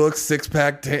new book,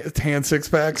 six-pack, tan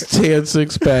six-packs. Tan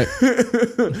six-pack.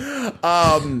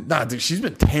 Nah, dude, she's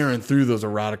been tearing through those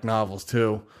erotic novels,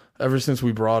 too. Ever since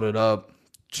we brought it up.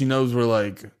 She knows we're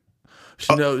like...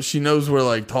 She knows we're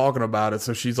like talking about it,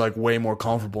 so she's like way more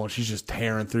comfortable, and she's just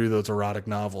tearing through those erotic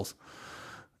novels.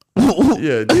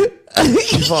 Yeah, dude.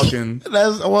 She fucking.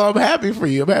 I'm happy for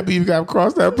you. I'm happy you got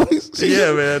across that place.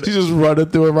 Man. She's just running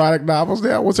through erotic novels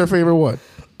now. What's her favorite one?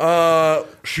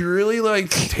 She really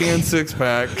likes Tan Six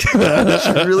Pack. She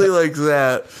really likes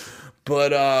that.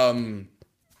 But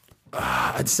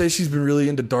I'd say she's been really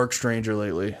into Dark Stranger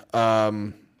lately.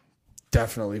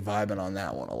 Definitely vibing on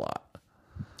that one a lot.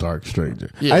 Dark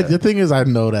Stranger. Yeah. The thing is, I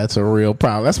know that's a real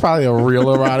problem. That's probably a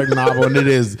real erotic novel, and it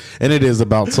is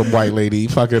about some white lady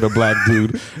fucking a black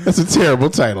dude. That's a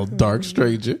terrible title, Dark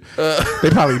Stranger.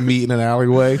 They probably meet in an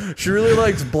alleyway. She really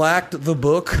likes Blacked the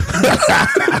Book.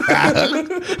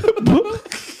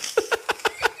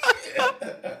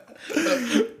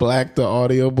 Black the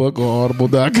audiobook on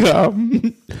audible.com.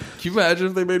 Can you imagine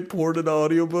if they made porn into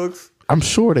audiobooks? I'm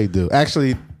sure they do.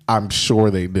 Actually, I'm sure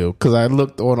they do, because I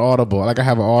looked on Audible. Like, I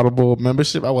have an Audible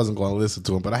membership. I wasn't going to listen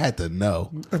to them, but I had to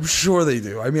know. I'm sure they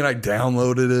do. I mean, I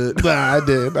downloaded it. Nah,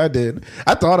 I did.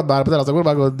 I thought about it, but then I was like, what am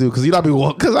I going to do? Because I be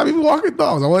walking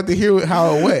dogs. I wanted to hear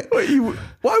how it went.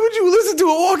 Why would you listen to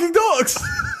a walking dogs?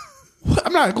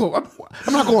 I'm not going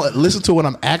to listen to when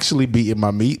I'm actually beating my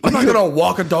meat. I'm not going to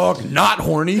walk a dog not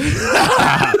horny.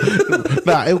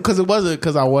 Nah, because it wasn't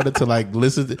because I wanted to like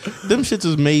listen to them. Shits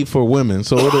is made for women,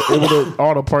 so it would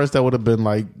all the parts that would have been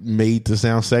like made to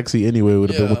sound sexy anyway would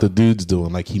have been what the dude's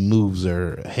doing. Like, he moves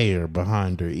her hair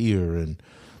behind her ear and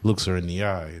looks her in the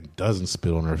eye and doesn't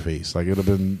spit on her face. Like, it would have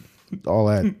been all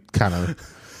that kind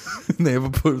of. They have a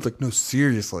put like, no,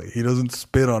 seriously, he doesn't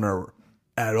spit on her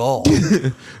at all.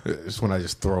 It's when I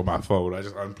just throw my phone. I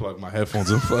just unplug my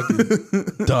headphones and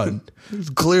fucking done. It's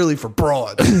clearly for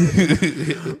broad.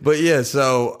 But yeah,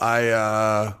 so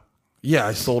I Yeah,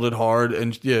 I sold it hard,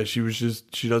 and yeah, she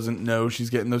doesn't know she's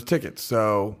getting those tickets,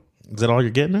 so Is that all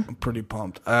you're getting her? I'm pretty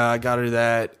pumped. I got her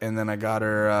that, and then I got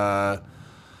her.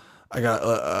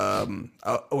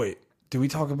 Wait, did we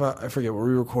talk about? I forget. Were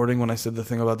we recording when I said the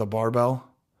thing about the barbell?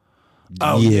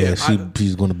 Oh yeah,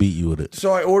 she's going to beat you with it.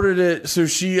 So I ordered it. So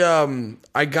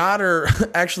I got her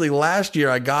actually last year.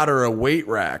 I got her a weight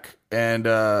rack, and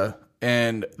the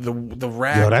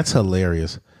rack. Yo, that's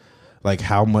hilarious. Like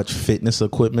how much fitness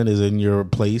equipment is in your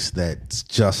place that's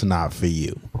just not for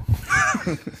you.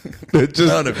 That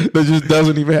just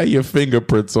doesn't even have your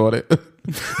fingerprints on it.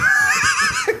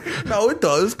 No, it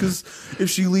does, because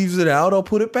if she leaves it out, I'll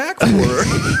put it back for her.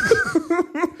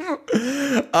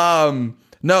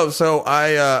 No, so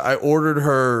I ordered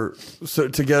her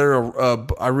to get her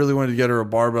I really wanted to get her a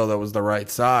barbell that was the right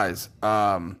size.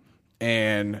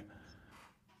 And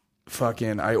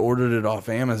fucking I ordered it off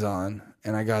Amazon,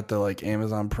 and I got the like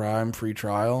Amazon Prime free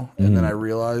trial, and then I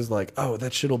realized like, oh,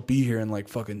 that shit'll be here in like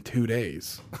fucking 2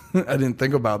 days. I didn't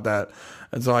think about that.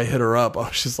 And so I hit her up. I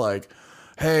was just like,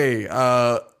 hey,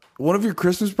 one of your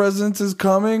Christmas presents is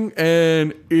coming,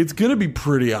 and it's going to be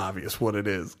pretty obvious what it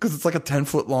is, because it's like a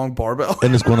 10-foot long barbell.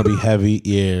 And it's going to be heavy.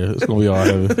 Yeah, it's going to be all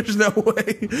heavy.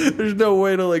 There's no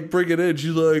way to like bring it in.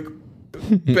 She's like,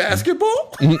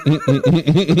 basketball?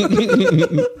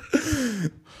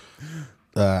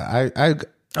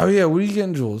 Oh yeah, what are you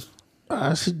getting, Jules?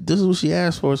 This is what she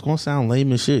asked for. It's going to sound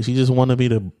lame as shit. She just wanted me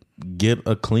to get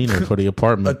a cleaner for the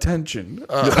apartment. Attention.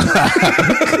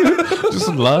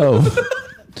 Just love.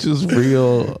 Just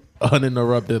real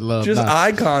uninterrupted love. Just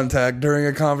eye contact during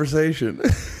a conversation.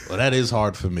 Well, that is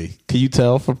hard for me. Can you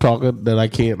tell from talking that I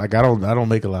can't? Like, I don't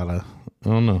make a lot of. I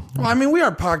don't know. Well, I mean, we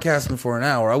are podcasting for an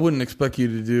hour. I wouldn't expect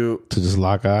you to just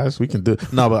lock eyes. We can do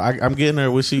it. No, but I'm getting her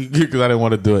what she, because I didn't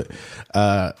want to do it.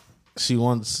 She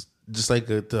wants just like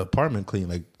the apartment clean,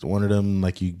 like one of them,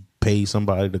 like you pay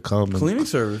somebody to come cleaning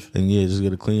service, and yeah, just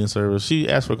get a cleaning service. She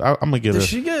asked for. I'm gonna get her.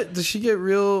 Does she get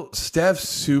real? Steph's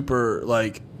super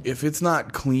like, if it's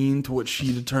not clean to what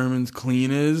she determines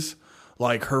clean is,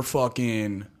 like her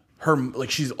like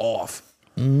she's off.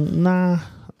 Nah.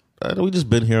 We just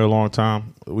been here a long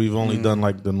time. We've only done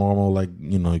like the normal, like,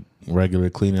 you know, regular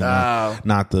cleaning.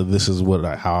 Not the this is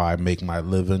how I make my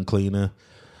living cleaner.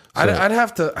 So, I'd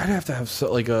have to have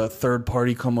like a third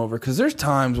party come over, because there's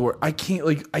times where I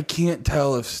can't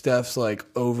tell if Steph's like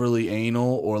overly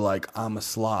anal or like I'm a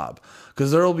slob,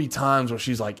 because there'll be times where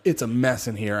she's like, it's a mess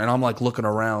in here, and I'm like looking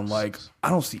around like I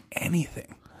don't see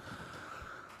anything.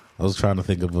 I was trying to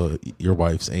think of your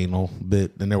wife's anal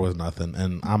bit, and there was nothing.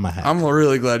 And I'm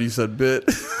really glad you said bit.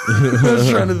 I was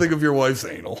trying to think of your wife's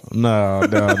anal. No.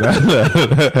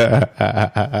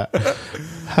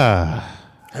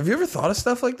 Have you ever thought of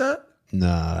stuff like that?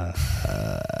 Nah.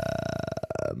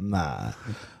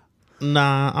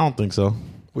 I don't think so.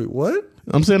 Wait, what?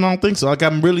 I'm saying I don't think so. Like,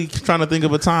 I'm really trying to think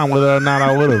of a time whether or not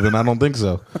I would have, and I don't think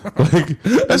so. Like,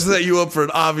 I set you up for an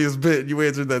obvious bit. You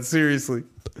answered that seriously.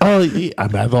 Oh, yeah.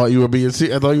 I thought you were being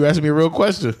serious. I thought you were asking me a real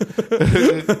question.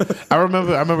 I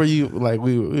remember you, like,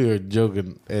 we were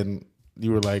joking, and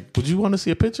you were like, would you want to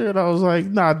see a picture? And I was like,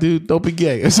 nah, dude, don't be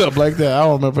gay. Or something like that. I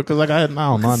don't remember, because like I don't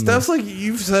know. Stuff's like,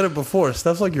 you've said it before.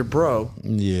 Stuff's like your bro.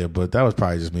 Yeah, but that was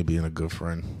probably just me being a good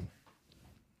friend.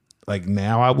 Like,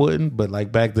 now I wouldn't, but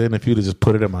like back then, if you'd have just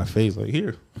put it in my face, like,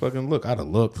 here, fucking look, I'd have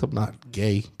looked. I'm not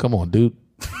gay. Come on, dude.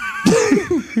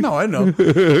 No, I know.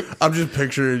 I'm just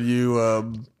picturing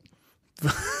you.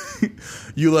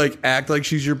 You like act like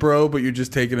she's your bro, but you're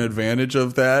just taking advantage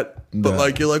of that. But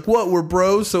like, you're like, what? We're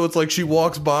bros. So it's like she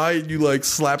walks by and you like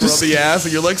slap her on the ass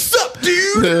and you're like, sup,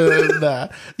 dude? Nah.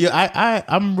 Yeah,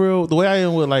 I'm real. The way I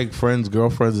am with like friends,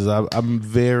 girlfriends is I'm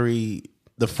very.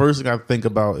 The first thing I think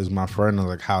about is my friend and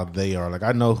like how they are. Like,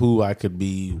 I know who I could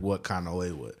be what kind of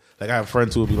way with. Like, I have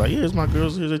friends who will be like, here's my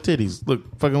girls, here's their titties. Look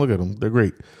at them. They're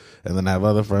great. And then I have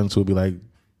other friends who will be like,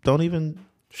 don't even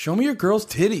show me your girl's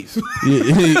titties.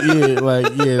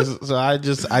 So I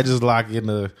just lock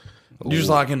into. You just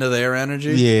lock into their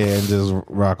energy? Yeah, and just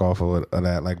rock off of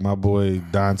that. Like my boy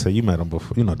Dante, you met him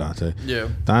before. You know Dante. Yeah.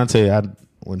 Dante,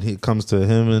 when he comes to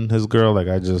him and his girl, like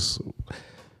I just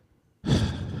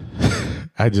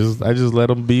let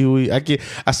him be who he.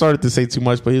 I started to say too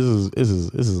much, but this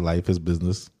is life, his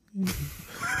business.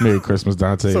 Merry Christmas,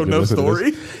 Dante. So no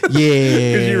story?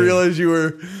 Yeah. Because you realized you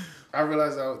were. I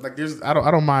realized I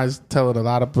don't mind telling a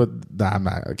lot of, but I'm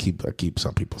not. I keep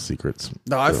some people's secrets.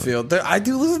 No, I feel that I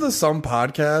do listen to some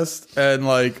podcasts, and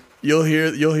like you'll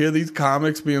hear these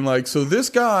comics being like, so this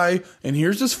guy, and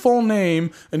here's his full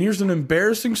name, and here's an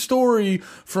embarrassing story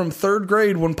from 3rd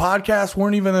grade when podcasts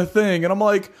weren't even a thing, and I'm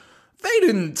like, They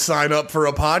didn't sign up for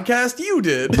a podcast. You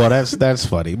did. Well, that's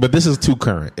funny. But this is too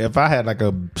current. If I had like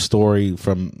a story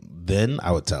from then,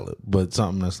 I would tell it. But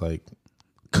something that's like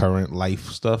current life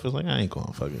stuff is like, I ain't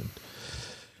gonna fucking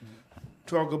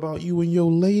talk about you and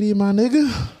your lady, my nigga.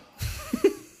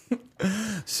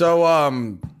 So,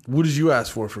 what did you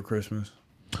ask for Christmas?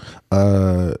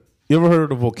 You ever heard of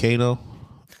the volcano?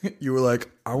 You were like,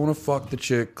 I want to fuck the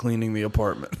chick cleaning the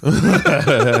apartment.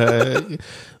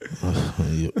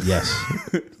 Yes.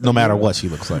 No matter what she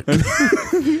looks like.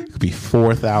 Could be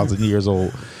 4,000 years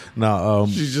old. No,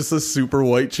 She's just a super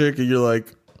white chick, and you're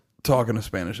like talking a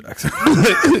Spanish accent.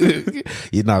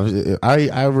 you know,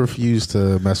 I refuse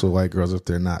to mess with white girls if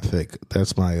they're not thick.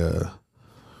 That's my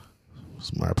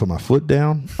I put my foot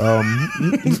down.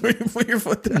 Put your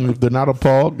foot down. If they're not a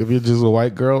pog, if you're just a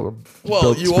white girl, Well,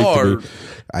 don't you speak to are. me.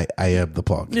 I am the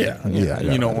pog. Yeah.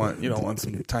 You don't want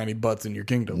some tiny butts in your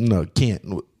kingdom. No, can't.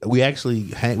 We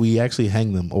actually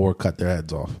hang them or cut their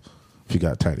heads off if you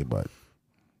got a tiny butt.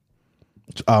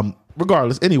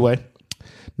 Regardless, anyway,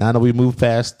 now that we move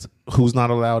past who's not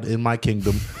allowed in my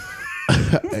kingdom,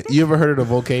 you ever heard of the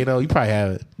volcano? You probably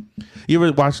haven't. You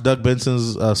ever watched Doug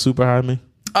Benson's Super High Me?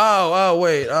 Oh,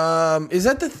 wait. Is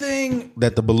that the thing?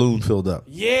 That the balloon filled up.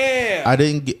 Yeah.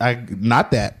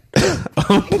 Not that.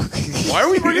 Why are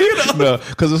we bringing it up? No,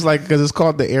 because it's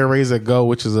called the Air Razor Go,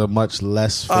 which is a much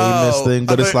less famous thing,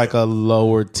 but it's like a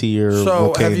lower tier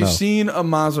volcano. Have you seen a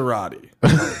Maserati?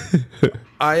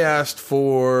 I asked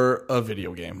for a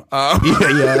video game. Yeah,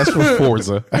 I asked for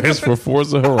Forza. I asked for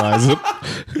Forza Horizon.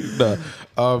 No,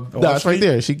 it's right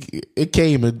there. It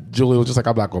came and Julia was just like,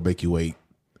 I'm not gonna make you wait,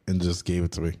 and just gave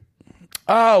it to me.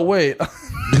 Oh, wait.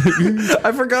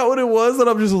 I forgot what it was, and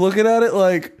I'm just looking at it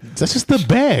like... That's just the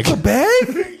bag. A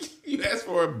bag? You asked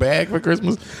for a bag for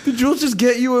Christmas? Did Jules just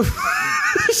get you a...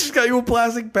 She's got you a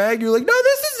plastic bag? You're like, no,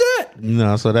 this is it.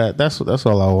 No, so that's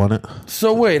all I wanted.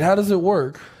 So wait, how does it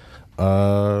work?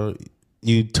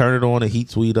 You turn it on, it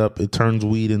heats weed up, it turns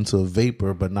weed into a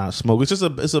vapor, but not smoke. It's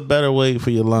a better way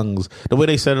for your lungs. The way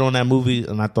they said it on that movie,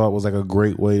 and I thought was like a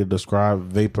great way to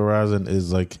describe vaporizing,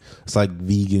 is like it's like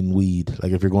vegan weed.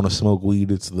 Like if you're going to smoke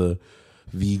weed, it's the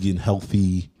vegan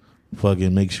healthy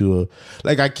fucking make sure.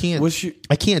 Like I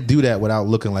can't do that without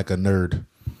looking like a nerd.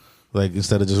 Like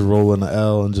instead of just rolling the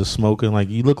L and just smoking, like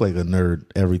you look like a nerd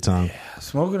every time. Yeah,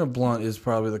 smoking a blunt is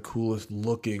probably the coolest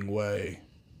looking way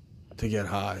to get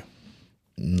high.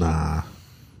 Nah.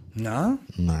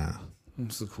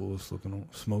 It's the coolest looking.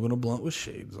 Smoking a blunt with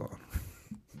shades on.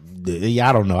 Yeah,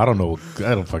 I don't know. I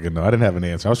don't fucking know. I didn't have an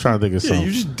answer. I was trying to think of something.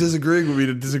 You just disagreeing with me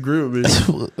to disagree with me.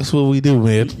 That's what we do,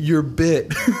 man. Your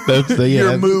bit.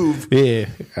 Your move. Yeah.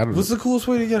 What's the coolest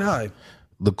way to get high?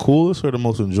 The coolest or the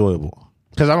most enjoyable?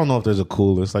 Because I don't know if there's a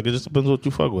coolest. Like it just depends what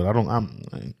you fuck with. You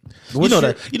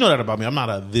know that about me. I'm not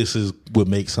a this is would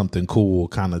make something cool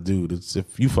kind of dude. It's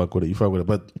if you fuck with it, you fuck with it.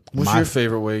 But what's your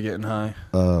favorite way of getting high?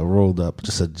 Rolled up,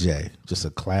 just a J, just a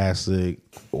classic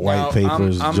white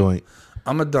papers joint.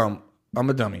 I'm a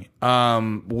dummy.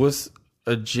 What's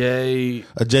a J?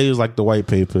 A J is like the white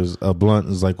papers. A blunt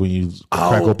is like when you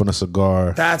crack open a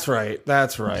cigar. That's right.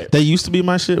 They used to be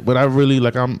my shit, but I really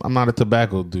like. I'm not a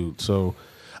tobacco dude, so.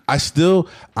 I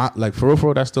like for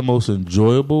real, that's the most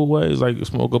enjoyable way is like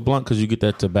smoke a blunt because you get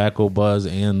that tobacco buzz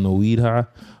and the weed high.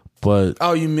 But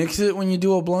you mix it when you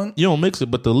do a blunt? You don't mix it,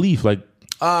 but the leaf, like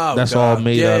that's all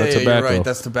made out of tobacco. You're right.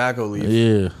 That's tobacco leaf.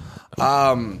 Yeah.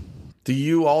 Do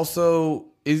you also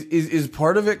is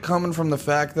part of it coming from the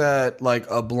fact that like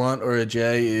a blunt or a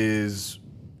J is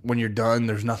when you're done,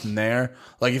 there's nothing there?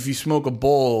 Like if you smoke a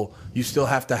bowl, you still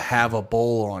have to have a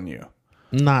bowl on you.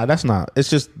 Nah, that's not. It's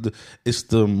just it's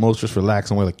the most just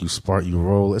relaxing way. Like you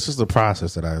roll. It's just the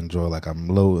process that I enjoy. Like I'm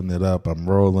loading it up, I'm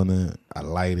rolling it, I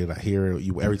light it, I hear it.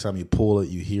 Every time you pull it,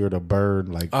 you hear the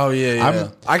burn. Like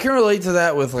I can relate to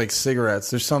that with like cigarettes.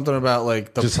 There's something about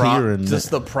like the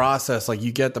the process. Like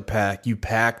you get the pack, you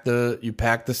pack the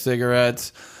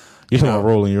cigarettes. You're talking about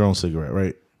rolling your own cigarette,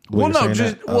 right?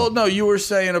 No, you were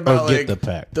saying about like the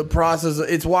pack, the process.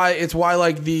 It's why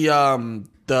like the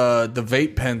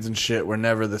vape pens and shit were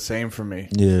never the same for me.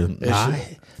 Yeah.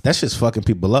 That shit's fucking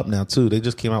people up now too. They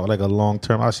just came out with like a long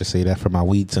term. I should say that for my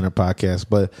Weed Center podcast,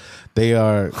 but they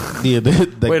are. Yeah,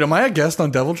 wait, am I a guest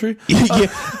on Deviltree? Yeah,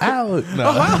 Alex.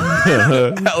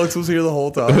 No. Alex was here the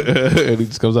whole time, and he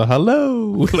just goes,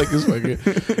 "Hello," like it's fucking.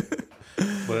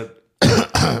 But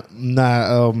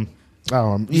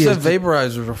You said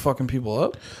vaporizers were fucking people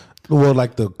up. Well,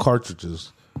 like the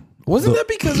cartridges. Wasn't that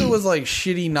because it was like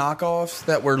shitty knockoffs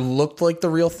that looked like the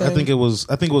real thing? I think it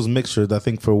was mixtures. I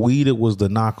think for weed it was the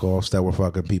knockoffs that were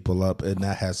fucking people up, and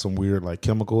that had some weird like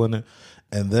chemical in it.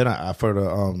 And then for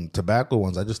the tobacco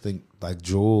ones, I just think like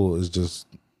Juul is just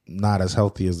not as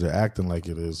healthy as they're acting like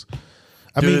it is.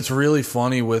 I mean, it's really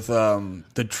funny with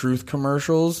the Truth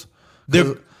commercials.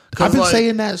 I've been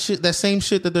saying that shit, that same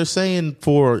shit that they're saying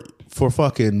for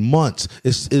fucking months.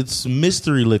 It's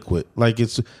mystery liquid. Like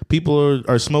it's people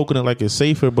are smoking it like it's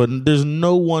safer, but there's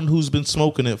no one who's been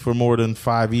smoking it for more than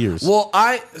 5 years. Well,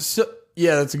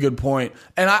 yeah, that's a good point.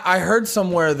 And I heard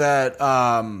somewhere that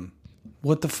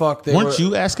what the fuck? Weren't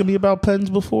you asking me about pens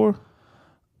before?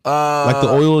 Like the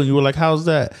oil, and you were like, "How's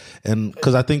that?" And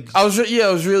because I think I was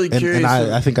really curious. And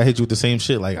I think I hit you with the same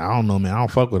shit. Like, I don't know, man. I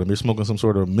don't fuck with them. You're smoking some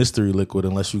sort of mystery liquid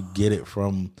unless you get it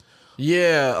from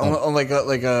on like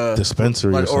a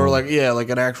dispensary or like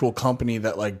an actual company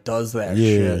that like does that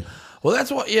shit. Well,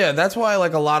 that's why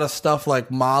like a lot of stuff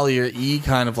like Molly or E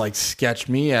kind of like sketch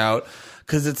me out,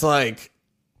 because it's like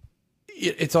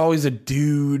it's always a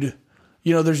dude.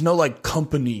 You know, there's no like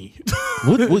company.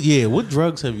 What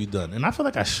drugs have you done? And I feel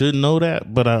like I should know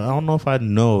that, but I don't know if I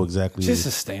know exactly. Just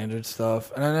the standard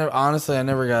stuff. And I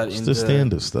never got into the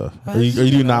standard stuff. You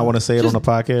do not want to say it on the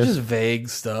podcast? Just vague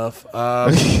stuff.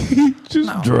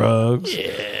 Drugs.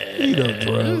 Yeah.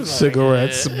 Drugs.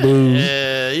 Cigarettes, booze.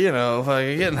 Yeah,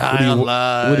 fucking getting high on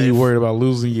life. What are you worried about,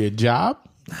 losing your job?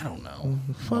 I don't know.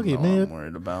 Fuck it, man. I'm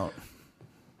worried about.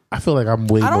 I feel like I'm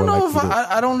way more. I don't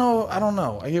know. I don't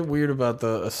know. I get weird about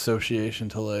the association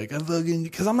to like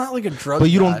because I'm not like a drug. But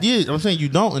you guy. don't. Yeah, I'm saying you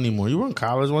don't anymore. You were in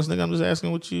college once. Nigga, I'm just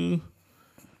asking what you.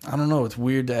 I don't know. It's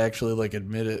weird to actually like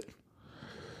admit it.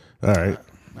 All right.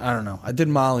 I don't know. I did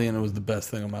Molly and it was the best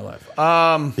thing of my life.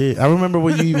 Yeah, I remember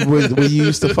when you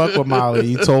used to fuck with Molly.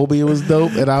 You told me it was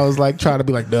dope, and I was like trying to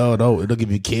be like, no, it'll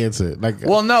give you cancer. Like,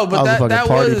 well, no, but I was that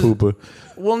party pooper.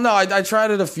 Well, no, I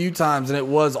tried it a few times and it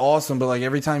was awesome, but like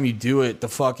every time you do it,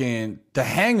 the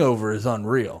hangover is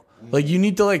unreal. Like you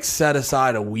need to like set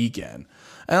aside a weekend.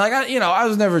 And like I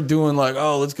was never doing like,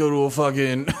 oh, let's go to a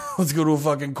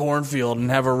fucking cornfield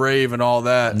and have a rave and all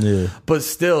that. Yeah. But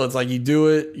still, it's like you do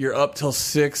it, you're up till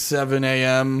 6, 7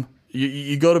 a.m.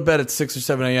 You go to bed at 6 or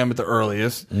 7 a.m. at the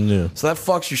earliest. Yeah. So that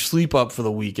fucks your sleep up for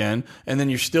the weekend, and then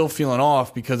you're still feeling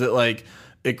off because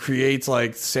it creates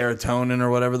like serotonin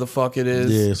or whatever the fuck it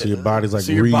is. Yeah, so your body's like...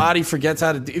 So your body forgets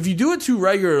how to... If you do it too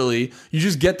regularly, you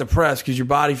just get depressed because your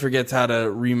body forgets how to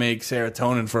remake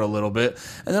serotonin for a little bit.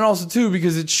 And then also too,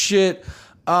 because it's shit...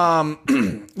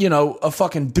 a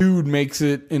fucking dude makes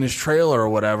it in his trailer or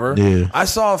whatever. Yeah. I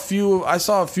saw a few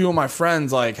of my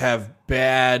friends like have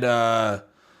bad... I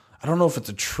don't know if it's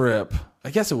a trip. I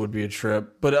guess it would be a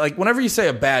trip, but like whenever you say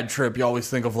a bad trip, you always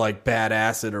think of like bad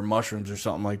acid or mushrooms or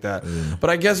something like that. Yeah. But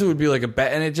I guess it would be like a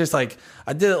bad, and it just like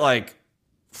I did it like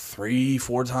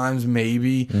 3-4 times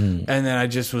maybe, and then I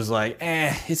just was like,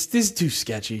 this is too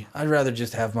sketchy. I'd rather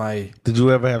just have my. Did you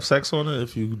ever have sex on it?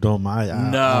 If you don't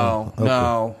mind,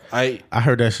 no. I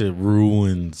heard that shit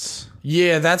ruins.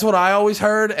 Yeah, that's what I always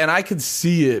heard, and I could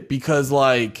see it because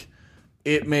like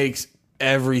it makes.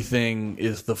 Everything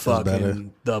is the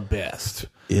fucking the best.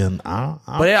 And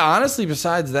but yeah, honestly,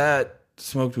 besides that,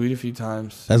 smoked weed a few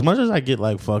times. As much as I get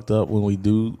like fucked up when we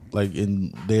do like in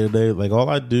day to day, like all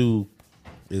I do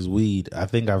is weed. I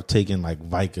think I've taken like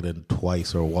Vicodin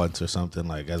twice or once or something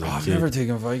like as a kid. I've never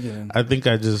taken Vicodin. I think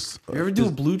I just. You ever do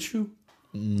a Blue Chew?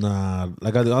 Nah,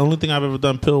 like the only thing I've ever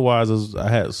done pill wise is I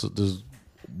had this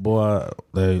boy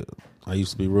that I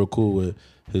used to be real cool with.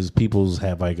 His peoples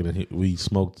had Vicodin. We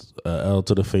smoked L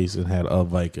to the face and had a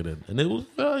Vicodin. And it was,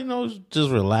 it was just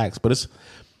relaxed. But it's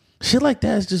shit like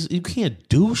that. It's just, you can't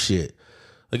do shit.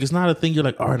 Like, it's not a thing you're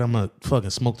like, all right, I'm going to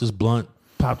fucking smoke this blunt,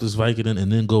 pop this Vicodin, and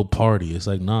then go party. It's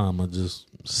like, nah, I'm going to just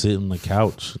sit on the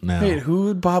couch now. Wait, who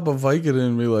would pop a Vicodin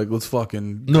and be like, let's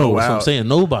fucking No, go that's out? what I'm saying.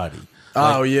 Nobody.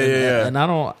 Oh, like, yeah. And I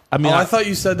don't, I mean. I thought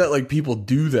you said that like people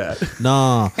do that.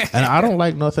 Nah. And I don't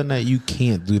like nothing that you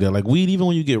can't do that. Like weed, even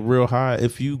when you get real high,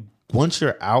 once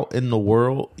you're out in the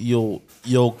world, your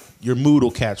mood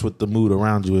will catch what the mood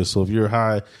around you is. So if you're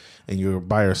high and you're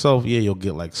by yourself, yeah, you'll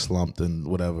get like slumped and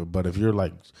whatever. But if you're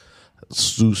like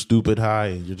stupid high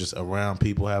and you're just around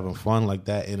people having fun, like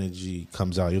that energy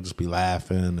comes out. You'll just be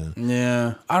laughing. And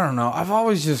yeah. I don't know. I've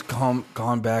always just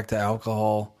gone back to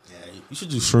alcohol. Yeah, you should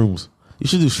do shrooms. You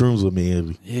should do shrooms with me,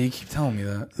 Andy. Yeah, you keep telling me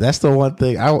that. That's the one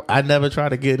thing. I never try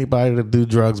to get anybody to do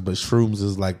drugs, but shrooms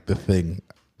is like the thing.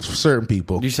 For certain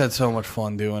people. You just had so much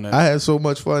fun doing it. I had so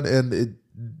much fun, and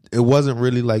it wasn't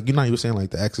really like, you were saying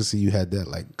like the ecstasy, you had that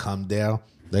like calm down.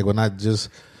 Like when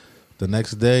the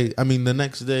next day,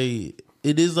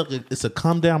 it is like it's a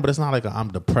calm down, but it's not like I'm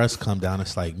depressed calm down.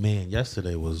 It's like, man,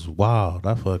 yesterday was wild.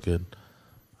 I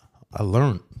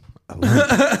learned.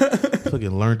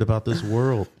 Fucking learned about this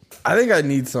world. I think I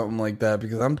need something like that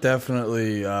because I'm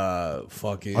definitely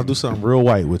fucking. I'll do something real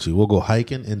white with you. We'll go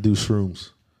hiking and do shrooms.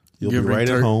 You'll be right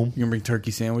at home. You gonna bring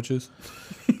turkey sandwiches?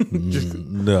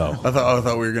 No, I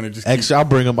thought we were gonna just extra. I'll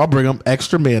bring them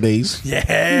extra mayonnaise.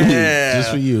 Yeah,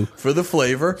 just for you, for the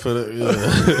flavor. For the.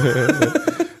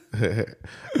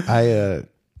 I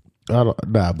don't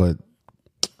but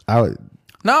I would.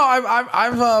 No,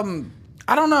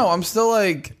 I don't know. I'm still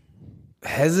like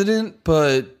hesitant,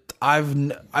 but I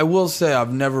will say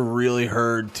I've never really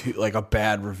heard like a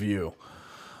bad review.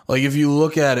 Like if you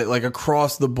look at it like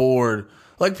across the board,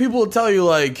 like people will tell you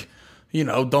like, you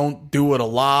know, don't do it a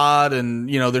lot, and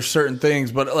you know there's certain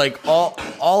things, but like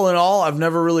all in all, I've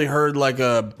never really heard like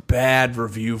a bad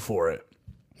review for it.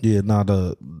 Yeah,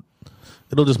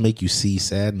 it'll just make you see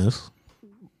sadness.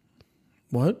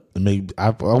 What?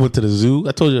 I went to the zoo.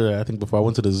 I told you that I think before. I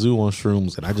went to the zoo on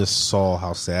shrooms, and I just saw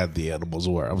how sad the animals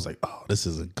were. I was like, "Oh, this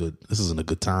isn't good. This isn't a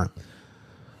good time."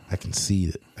 I can see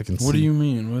it. What do you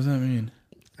mean? What does that mean?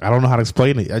 I don't know how to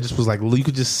explain it. I just was like, you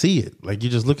could just see it. Like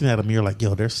you're just looking at them. You're like,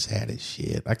 "Yo, they're sad as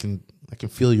shit." I can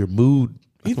feel your mood.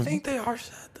 You think they are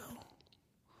sad though?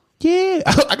 Yeah,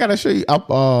 I gotta show you.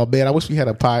 Oh man, I wish we had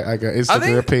an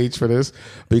Instagram page for this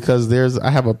because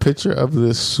I have a picture of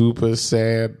this super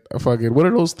sad fucking. What are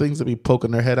those things that be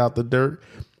poking their head out the dirt?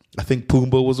 I think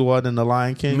Pumbaa was one in The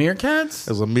Lion King. Meerkats?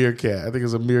 It was a meerkat. I think it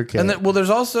was a meerkat. And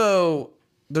there's also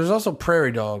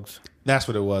prairie dogs. That's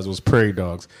what it was. It was prairie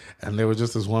dogs, and there was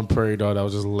just this one prairie dog that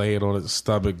was just laying on its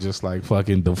stomach, just like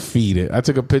fucking defeated. I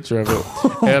took a picture of it,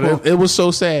 and it was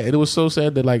so sad. It was so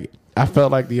sad that like. I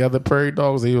felt like the other prairie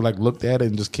dogs, they like looked at it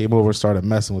and just came over and started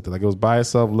messing with it. Like it was by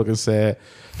itself looking sad.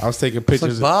 I was taking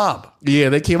pictures. It's like Bob. Yeah,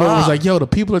 they came over and was like, yo, the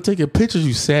people are taking pictures,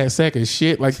 you sad sack of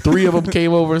shit. Like 3 of them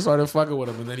came over and started fucking with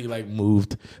him. And then he like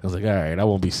moved. I was like, all right, I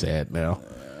won't be sad now.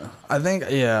 I think,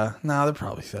 yeah. Nah, they're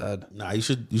probably sad. Nah, you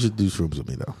should do shrooms with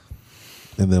me though.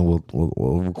 And then we'll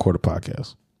record a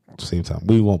podcast at the same time.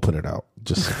 We won't put it out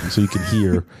just so you can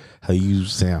hear how you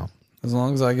sound. As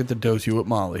long as I get to dose you with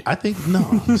Molly. I think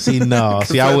no. See,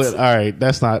 I would. All right,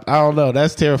 that's not. I don't know.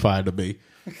 That's terrifying to me.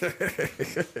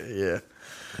 Yeah.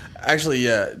 Actually,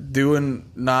 yeah.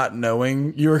 Not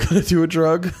knowing you were going to do a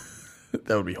drug,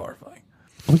 that would be horrifying.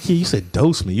 Oh, yeah, you said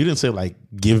dose me. You didn't say like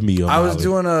give me. I was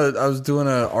doing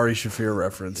a Ari Shaffir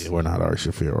reference. Yeah, we're not Ari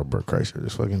Shaffir or Bert Kreischer.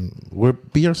 Just fucking.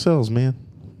 Be ourselves, man.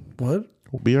 What?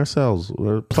 We'll be ourselves.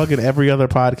 We're plugging every other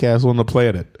podcast on the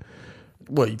planet.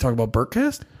 What, you talking about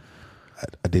Bertcast?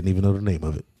 I didn't even know the name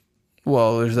of it.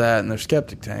 Well, there's that, and there's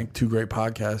Skeptic Tank, 2 great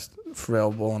podcasts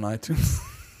available on iTunes.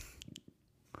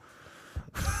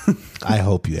 I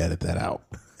hope you edit that out.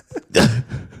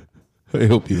 I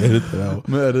hope you edit that out.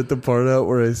 I'm gonna edit the part out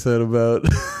where I said about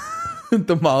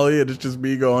the Molly, and it's just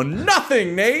me going,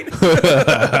 nothing, Nate.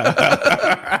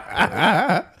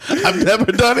 I've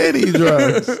never done any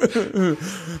drugs.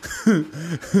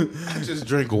 I just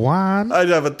drink wine. I'd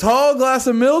have a tall glass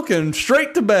of milk and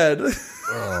straight to bed.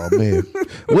 Oh man,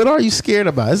 what are you scared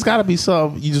about? It's got to be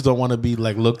something you just don't want to be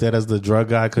like looked at as the drug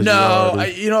guy. No,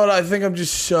 you know what? I think I'm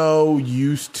just so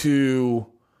used to,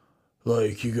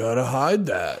 like, you gotta hide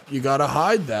that,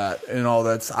 and all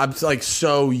that. I'm like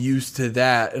so used to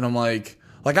that, and I'm like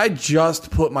I just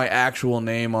put my actual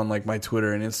name on like my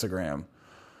Twitter and Instagram.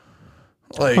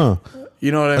 Like,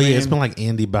 you know what I mean? Yeah, it's been like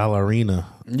Andy Ballerina.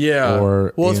 Yeah.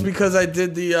 It's because I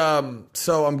did the,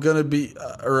 so I'm going to be,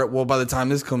 by the time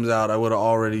this comes out, I would have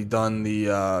already done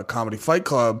the Comedy Fight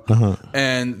Club.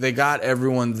 And they got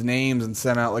everyone's names and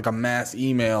sent out like a mass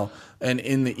email. And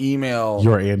in the email,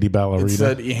 you're Andy Ballerina. It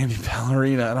said Andy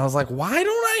Ballerina. And I was like, why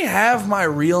don't I have my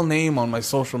real name on my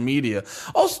social media?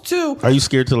 Also, too. Are you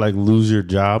scared to like lose your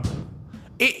job?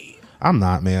 I'm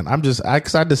not, man. I'm just,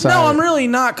 because I decided. No, I'm really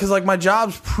not, because like my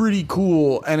job's pretty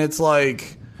cool, and it's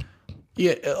like,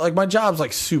 yeah, like my job's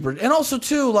like super, and also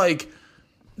too, like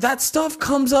that stuff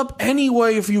comes up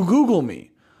anyway if you Google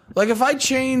me. Like if I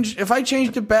changed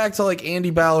it back to like Andy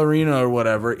Ballerina or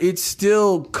whatever, it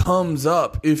still comes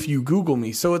up if you Google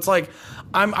me. So it's like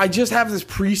I just have this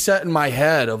preset in my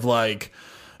head of like,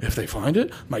 if they find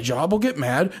it, my job will get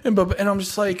mad, and I'm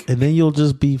just like, and then you'll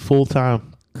just be full-time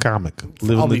comic,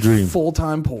 living the dream.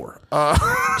 Full-time poor.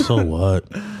 So what?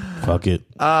 Fuck it.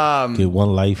 Get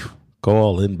one life. Go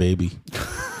all in, baby.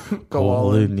 Go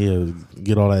all in. Yeah,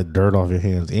 get all that dirt off your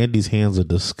hands. Andy's hands are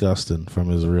disgusting from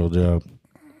his real job.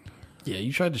 Yeah,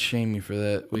 you tried to shame me for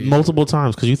that multiple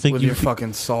times because you think with your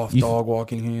fucking soft dog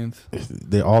walking hands.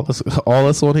 All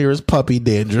us on here is puppy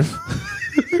dandruff.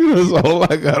 That's all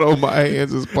I got on my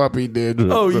hands is puppy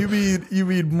dandruff. Oh, you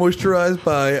mean moisturized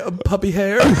by puppy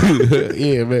hair?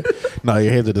 Yeah, man. No,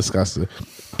 your hands are disgusting.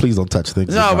 Please don't touch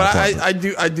things. No, but I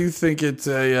do think it's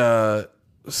it's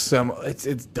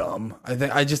dumb.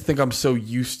 I just think I'm so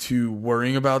used to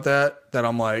worrying about that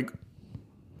I'm like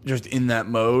just in that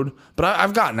mode. But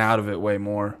I've gotten out of it way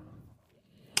more.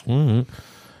 Mm-hmm.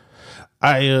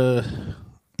 I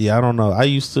don't know. I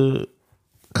used to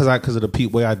because of the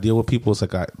way I deal with people. It's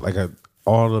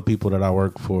all the people that I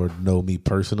work for know me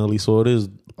personally, so it is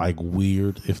like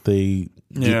weird if they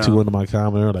get too into my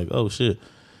comment. Or like, oh shit,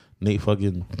 Nate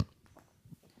fucking.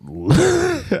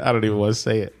 I don't even want to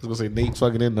say it. I was gonna say Nate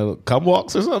fucking in the cum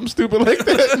walks or something stupid like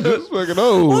that. Just fucking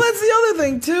Well, that's the other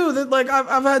thing too. That like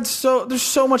I've had there's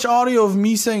so much audio of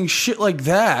me saying shit like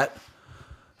that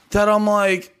I'm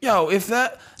like, yo, if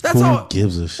that's who how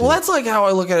gives a shit. Well, that's like how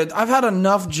I look at it. I've had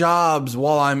enough jobs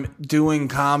while I'm doing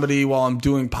comedy, while I'm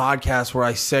doing podcasts where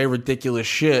I say ridiculous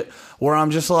shit, where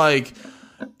I'm just like,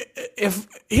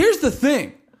 here's the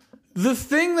thing. The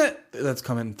thing that's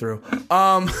coming through,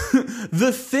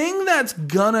 the thing that's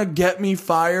gonna get me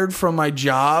fired from my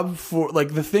job for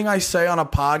like the thing I say on a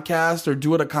podcast or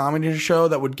do at a comedy show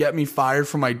that would get me fired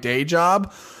from my day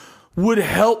job would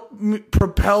help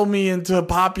propel me into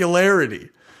popularity.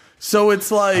 So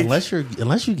it's like unless you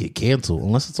get canceled,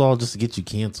 unless it's all just to get you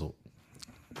canceled,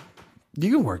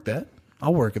 you can work that.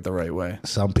 I'll work it the right way.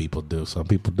 Some people do. Some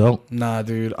people don't. Nah,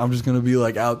 dude. I'm just going to be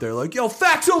like out there like, yo,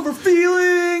 facts over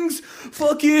feelings.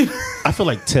 Fucking. I feel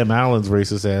like Tim Allen's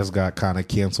racist ass got kind of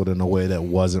canceled in a way that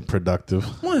wasn't productive.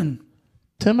 When?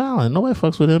 Tim Allen. Nobody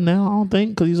fucks with him now, I don't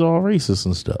think, because he's all racist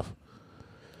and stuff.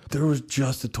 There was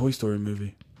just a Toy Story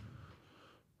movie.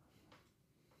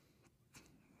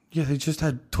 Yeah, they just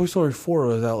had Toy Story 4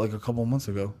 was out like a couple months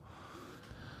ago.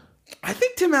 I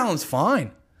think Tim Allen's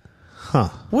fine. Huh.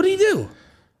 What did he do?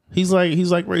 He's like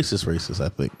racist, I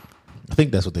think. I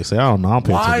think that's what they say. I don't know. I don't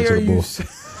pay attention to the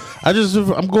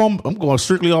bull. I'm going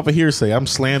strictly off of hearsay. I'm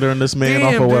slandering this man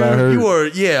off of what I heard. You were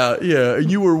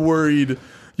you were worried.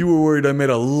 You were worried I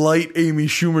made a light Amy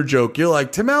Schumer joke. You're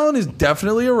like, Tim Allen is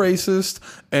definitely a racist,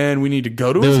 and we need to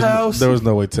go to his house. There was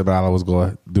no way Tim Allen was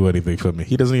going to do anything for me.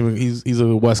 He doesn't even. He's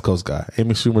a West Coast guy.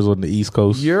 Amy Schumer's on the East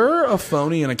Coast. You're a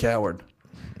phony and a coward.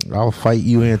 I'll fight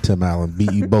you and Tim Allen,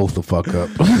 beat you both the fuck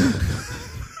up.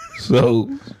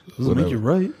 So doesn't make you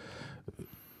right.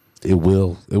 It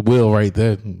will right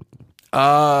there.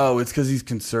 Oh, it's because he's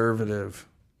conservative.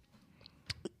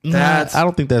 I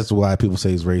don't think that's why people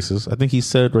say he's racist. I think he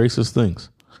said racist things.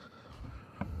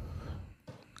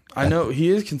 I know he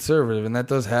is conservative, and that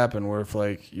does happen. Where if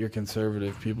like you're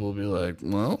conservative, people will be like,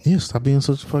 "Well, yeah, stop being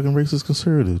such a fucking racist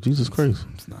conservative." Jesus Christ,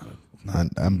 it's not.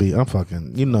 I'm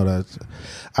fucking. You know that.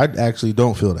 I actually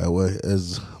don't feel that way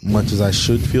as much as I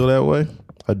should feel that way.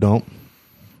 I don't.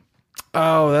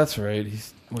 Oh, that's right.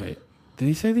 Wait, did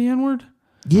he say the N-word?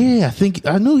 Yeah,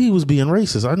 I knew he was being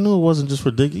racist. I knew it wasn't just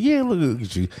ridiculous. Yeah, look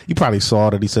at you. You probably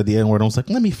saw that he said the N-word. I was like,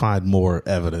 let me find more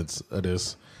evidence of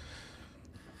this.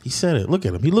 He said it. Look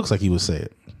at him. He looks like he would say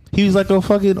it. He was like a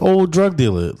fucking old drug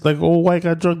dealer, like an old white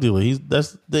guy drug dealer.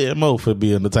 That's the MO for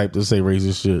being the type to say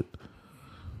racist shit.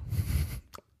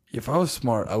 If I was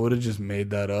smart, I would have just made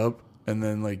that up, and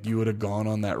then like you would have gone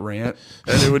on that rant,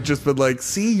 and it would just been like,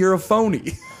 "See, you're a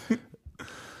phony."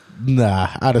 Nah,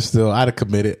 I'd have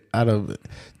committed.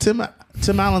 Tim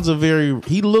Allen's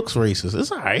he looks racist.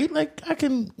 It's all right. Like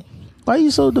why are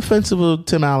you so defensive of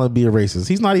Tim Allen being racist?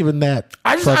 He's not even that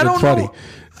I don't funny. Know.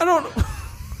 I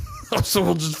don't. So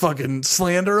we'll just fucking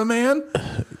slander a man.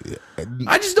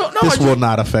 I just don't know. This will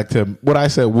not affect him. What I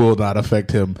said will not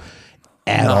affect him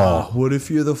at all. What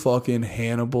if you're the fucking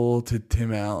Hannibal to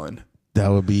Tim Allen? That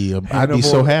would be. I'd be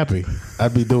so happy.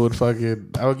 I'd be doing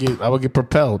fucking. I would get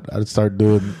propelled. I'd start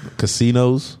doing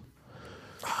casinos.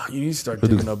 You need to start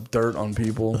digging up dirt on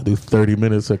people. I do 30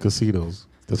 minutes at casinos.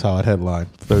 That's how I'd headline.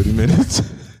 30 minutes.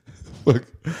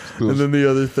 And then the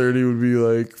other 30 would be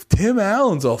like, Tim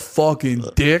Allen's a fucking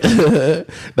dick.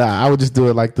 Nah, I would just do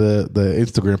it like the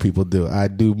Instagram people do.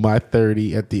 I'd do my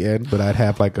 30 at the end, but I'd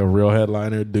have like a real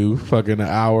headliner do fucking an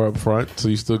hour up front, so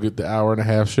you still get the hour and a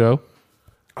half show.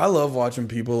 I love watching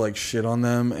people like shit on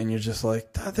them, and you're just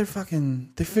like, they're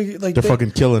fucking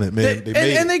killing it,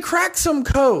 man. They cracked some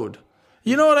code.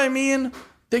 You know what I mean?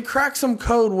 They cracked some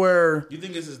code where... You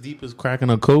think it's as deep as cracking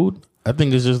a code? I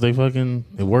think it's just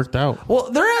it worked out.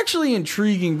 Well, they're actually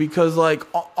intriguing because like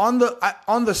on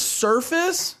the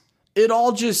surface, it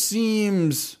all just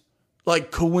seems like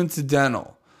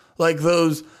coincidental. Like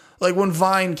when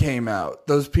Vine came out,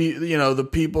 those the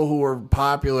people who were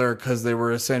popular because they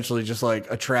were essentially just like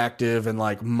attractive and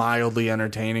like mildly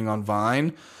entertaining on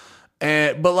Vine.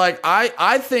 But like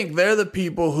I think they're the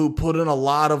people who put in a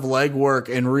lot of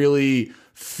legwork and really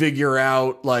figure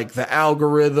out like the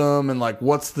algorithm and like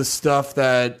what's the stuff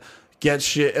that gets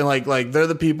shit, and like they're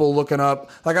the people looking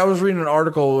up. Like I was reading an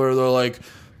article where they're like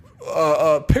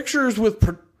pictures with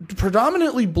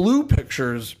predominantly blue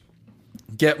pictures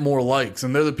get more likes,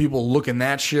 and they're the people looking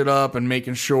that shit up and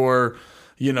making sure,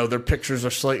 you know, their pictures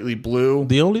are slightly blue.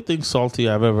 The only thing salty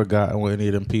I've ever gotten with any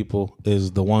of them people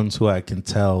is the ones who I can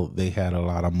tell they had a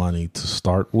lot of money to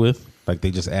start with. Like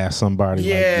they just asked somebody,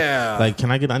 Yeah. like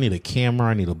I need a camera,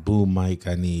 I need a boom mic,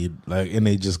 I need and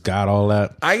they just got all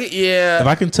that. Yeah. If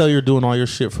I can tell you're doing all your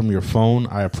shit from your phone,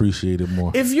 I appreciate it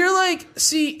more. If you're like,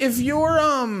 if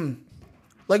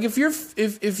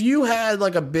you had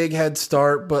like a big head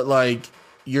start, but like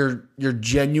you're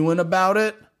genuine about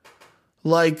it,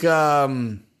 like I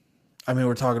mean,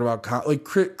 we're talking about like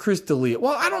Chris D'Elia.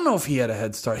 Well, I don't know if he had a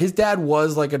head start. His dad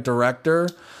was like a director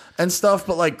and stuff,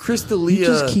 but like Chris D'Elia. You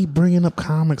just keep bringing up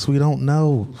comics we don't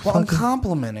know. Well, I'm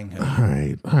complimenting him.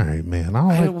 All right, man.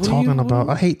 I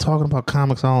hate talking about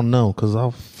comics I don't know because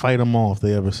I'll fight them off if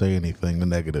they ever say anything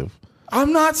negative.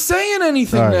 I'm not saying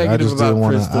anything negative about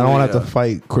Chris D'Elia. I don't want to have to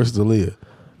fight Chris D'Elia.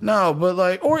 No, but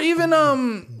like, or even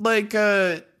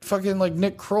fucking like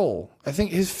Nick Kroll. I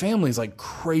think his family's like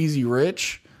crazy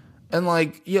rich, and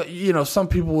like you know, some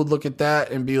people would look at that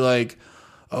and be like,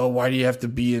 oh, why do you have to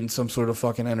be in some sort of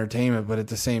fucking entertainment? But at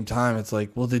the same time, it's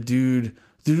like, well, the dude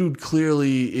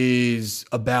clearly is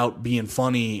about being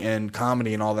funny and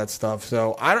comedy and all that stuff.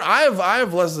 So I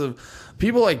have less of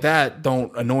people like that.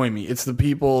 Don't annoy me. It's the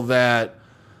people that,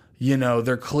 you know,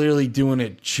 they're clearly doing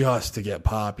it just to get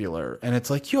popular, and it's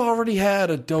like, you already had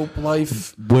a dope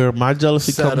life. Where my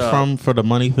jealousy comes from for the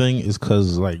money thing is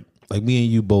because like me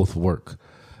and you both work,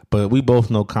 but we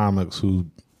both know comics who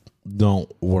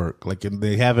don't work. Like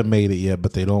they haven't made it yet,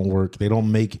 but they don't work. They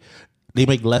make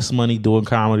less money doing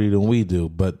comedy than we do,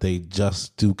 but they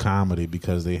just do comedy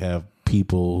because they have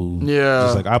people who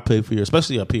just like, I'll pay for your,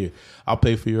 especially up here, I'll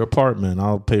pay for your apartment,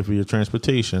 I'll pay for your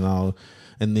transportation,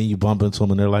 and then you bump into them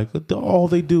and they're like, all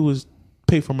they do is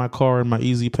pay for my car and my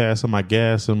Easy Pass and my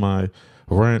gas and my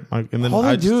rent. And then all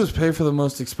they do is pay for the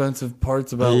most expensive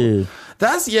parts about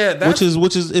that's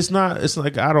which is it's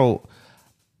like I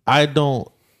don't.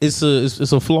 It's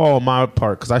a flaw on my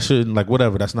part because I shouldn't, like,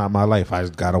 whatever. That's not my life. I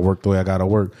just gotta work the way I gotta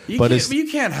work. You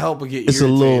can't help but get. It's irritated.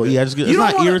 a little, it's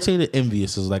not irritated.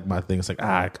 Envious is like my thing. It's like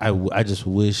I just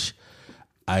wish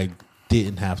I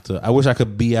didn't have to. I wish I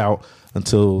could be out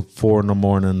until 4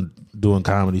 a.m. doing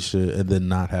comedy shit and then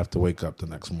not have to wake up the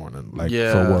next morning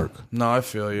for work. No, I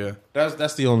feel you.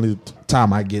 That's the only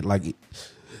time I get like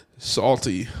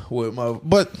salty with my.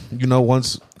 But you know,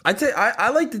 once.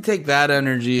 I like to take that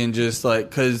energy and just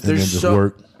like, because there's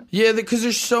work. Yeah, because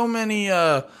there's so many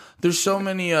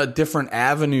different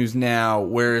avenues now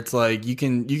where it's like you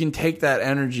can take that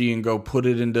energy and go put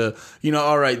it into, you know,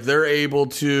 all right, they're able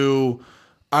to,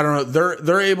 I don't know,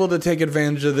 they're able to take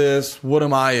advantage of this. What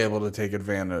am I able to take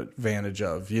advantage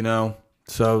of? You know,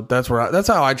 so that's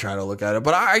how I try to look at it.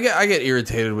 But I get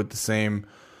irritated with the same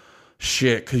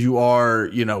shit because you are,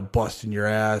 you know, busting your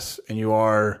ass and you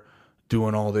are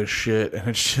doing all this shit, and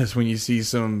it's just when you see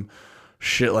some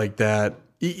shit like that,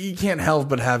 you can't help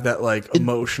but have that like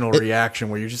emotional reaction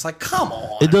where you're just like, come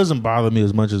on. It doesn't bother me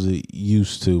as much as it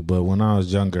used to, but when I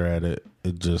was younger at it,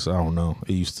 it just, I don't know,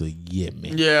 it used to get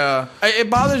me. Yeah, it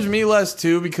bothers me less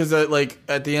too because like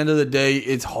at the end of the day,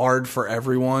 it's hard for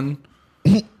everyone.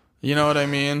 You know what I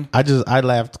mean? I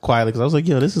laughed quietly because I was like,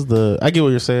 yo, this is I get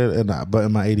what you're saying,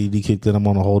 but my ADD kicked in. I'm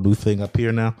on a whole new thing up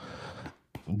here now.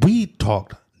 We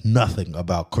talked nothing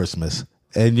about Christmas.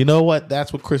 And you know what?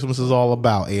 That's what Christmas is all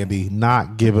about, Andy.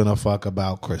 Not giving a fuck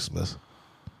about Christmas.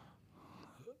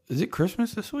 Is it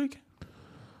Christmas this week?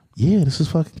 Yeah, this is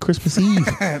fucking Christmas Eve.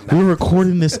 We're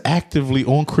recording this actively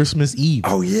on Christmas Eve.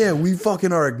 Oh, yeah. We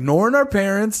fucking are ignoring our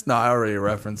parents. No, I already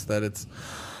referenced that. It's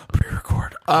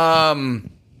pre-record. Did I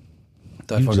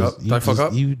fuck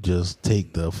up? You just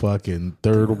take the fucking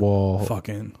third wall.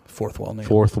 Fucking fourth wall name.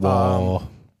 Fourth wall.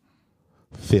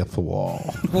 Fifth wall.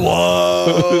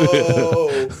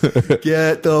 Whoa!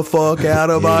 Get the fuck out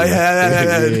of my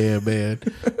head. Yeah, man.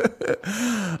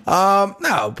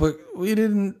 No, but we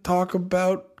didn't talk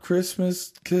about Christmas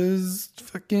because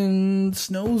fucking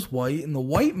snow's white and the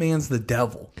white man's the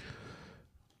devil.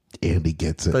 Andy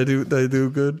gets it. They do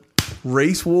good.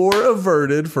 Race war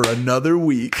averted for another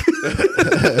week.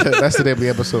 That's the name of the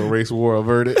episode. Race war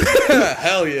averted.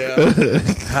 Hell yeah.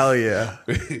 Hell yeah.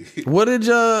 What did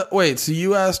wait, so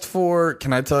you asked for,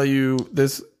 can I tell you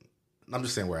this? I'm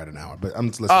just saying we're at an hour, but I'm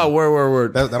just listening. Oh, where?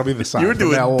 That'll be the sign. You were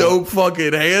doing dope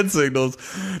fucking hand signals.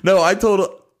 No, I told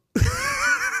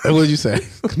What did you say?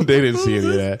 They didn't see any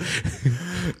of that.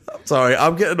 Sorry,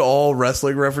 I'm getting all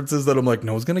wrestling references that I'm like,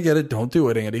 no one's gonna get it. Don't do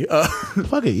it, Andy.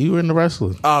 Fuck it, you were in the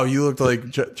wrestling. Oh, you looked like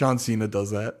John Cena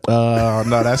does that. No,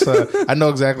 that's I know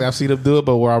exactly. I've seen him do it,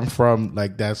 but where I'm from,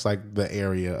 like that's like the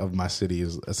area of my city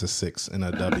is it's a 6 and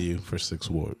a W for 6th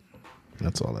Ward.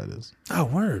 That's all that is. Oh,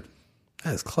 word.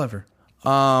 That is clever.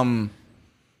 What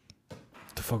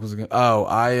the fuck was it?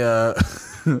 I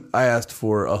I asked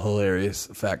for a hilarious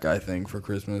fat guy thing for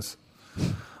Christmas.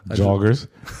 Joggers.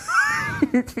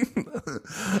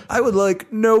 I would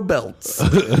like no belts.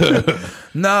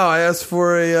 No, I asked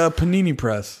for a panini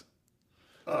press.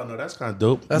 Oh no, that's kind of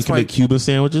dope. That's you can my- make Cuban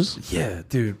sandwiches. Yeah,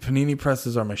 dude, panini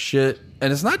presses are my shit.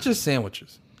 And it's not just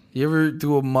sandwiches. You ever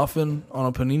do a muffin on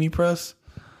a panini press?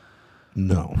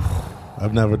 No,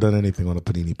 I've never done anything on a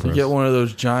panini press. You get one of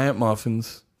those giant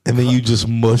muffins. And then you just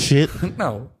mush it.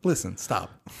 No, listen,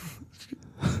 stop.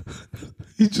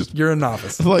 You're a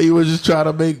novice. I thought you were just trying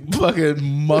to make fucking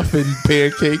muffin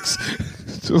pancakes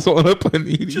just on a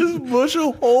panini. Just mush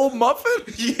a whole muffin?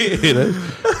 Yeah.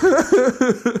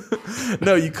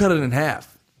 No, you cut it in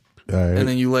half. All right. And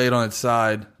then you lay it on its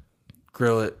side,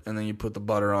 grill it, and then you put the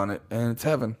butter on it, and it's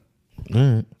heaven.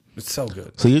 All right. It's so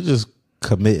good. So you're just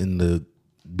committing to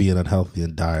being unhealthy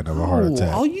and dying of a heart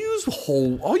attack. I'll use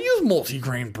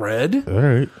multigrain bread. All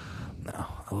right. No,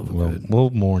 I love it Well, good. we'll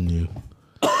mourn you.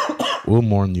 We'll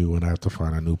mourn you when I have to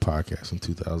find a new podcast in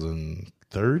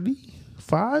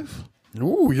 2035.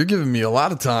 Ooh, you're giving me a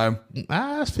lot of time.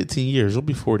 That's 15 years. You'll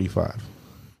be 45.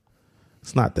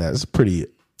 It's not that. That's a pretty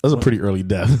early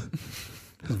death.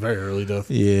 It's very early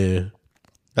death. Yeah.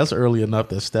 That's early enough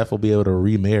that Steph will be able to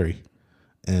remarry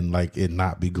and like it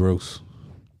not be gross.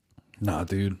 Nah,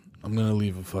 dude. I'm going to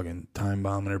leave a fucking time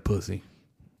bomb in her pussy.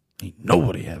 Ain't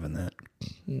nobody having that.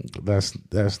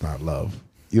 That's not love.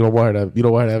 You don't want her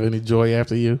to have any joy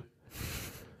after you?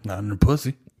 Not in her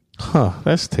pussy. Huh,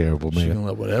 that's terrible, man. She can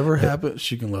let whatever happen.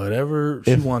 She can let whatever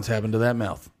she wants happen to that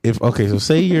mouth. So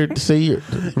say you're really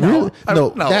I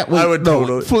would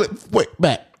totally. Wait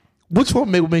back. Which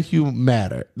one would make you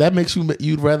madder? That makes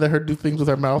you'd rather her do things with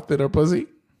her mouth than her pussy?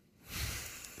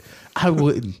 I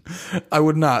wouldn't. I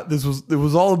would not. It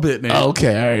was all a bit, man.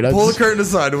 Okay, all right. Pull the curtain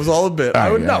aside. It was all a bit. All I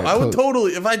would right, no. all right, I would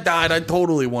totally. If I died, I'd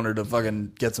totally want her to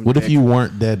fucking get some. What if dick. you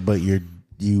weren't dead, but you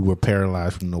were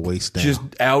paralyzed from the waist down? just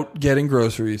out getting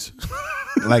groceries?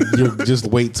 Like you just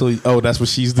wait till. That's what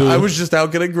she's doing. I was just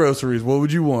out getting groceries. What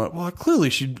would you want? Well, clearly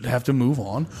she'd have to move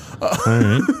on. All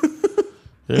right.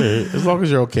 All right. As long as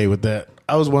you're okay with that.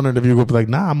 I was wondering if you would be like,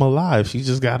 nah, I'm alive. She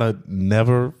just gotta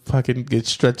never fucking get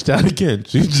stretched out again.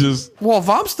 She just. Well, if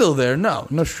I'm still there, no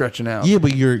stretching out. Yeah,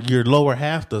 but your lower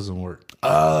half doesn't work.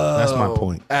 That's my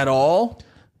point. At all?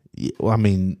 Yeah, well, I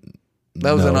mean,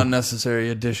 That was no. an unnecessary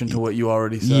addition to what you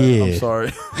already said. Yeah. I'm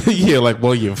sorry. Yeah, like,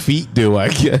 well, your feet do, I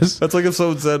guess. That's like if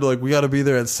someone said, like, we got to be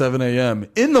there at 7 a.m.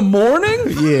 in the morning?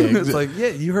 Yeah. It's like, yeah,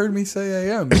 you heard me say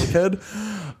a.m., dickhead.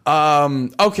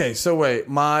 Okay, so wait.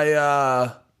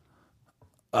 My,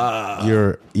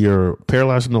 You're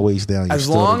paralyzed from the waist down. You're as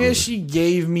still long together. as she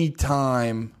gave me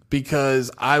time, because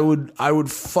I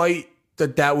would fight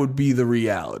that would be the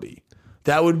reality.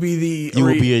 That would be the... You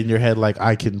would be in your head like,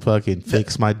 I can fucking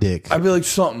fix my dick. I'd be like,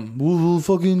 something. We'll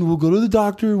go to the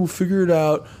doctor. We'll figure it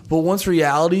out. But once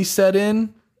reality set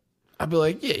in, I'd be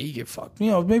like, yeah, you get fucked.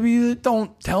 You know, maybe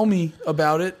don't tell me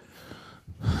about it.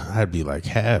 I'd be like,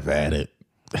 have at it.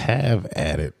 Have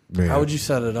at it, man. How would you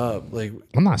set it up? Like,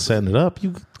 I'm not setting it up.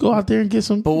 You go out there and get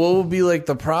some. but what would be like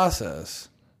the process?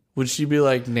 Would she be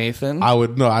like, Nathan? I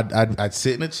would no. I'd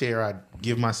sit in a chair. I'd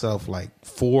give myself like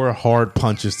 4 hard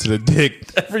punches to the dick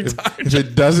Every time. If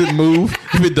it doesn't move,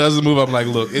 I'm like,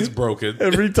 look, it's broken.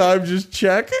 Every time, just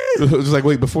check. It's like,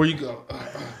 wait, before you go,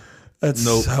 That's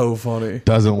Nope. so funny.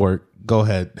 doesn't work. Go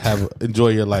ahead, enjoy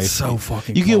your life. So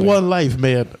fucking You get funny. one life,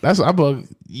 man.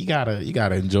 You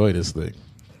gotta enjoy this thing.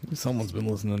 Someone's been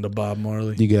listening to Bob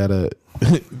Marley. You gotta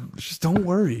Just don't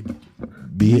worry.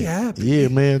 be happy. Yeah,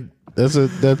 man. That's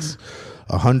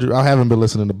 100. I haven't been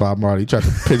listening to Bob Marley. He tried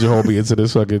to pigeonhole me into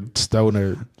this fucking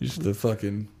stoner. Just the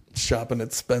fucking shopping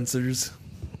at Spencer's.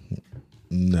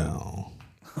 No.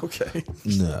 Okay.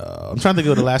 No. I'm trying to think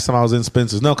of the last time I was in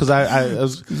Spencer's. No, because I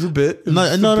was. It was a bit.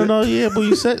 No. Yeah, but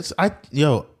you said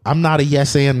I'm not a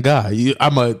yes and guy.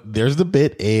 There's the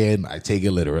bit and I take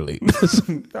it literally.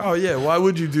 Oh yeah. Why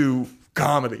would you do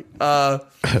comedy?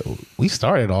 We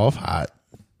started off hot.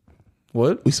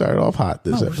 What? We started off hot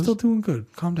this No, we're episode. still doing good.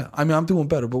 Calm down. I mean, I'm doing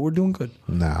better, but we're doing good.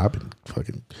 Nah, I've been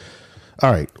fucking.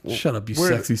 All right. Shut up, you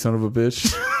sexy son of a bitch.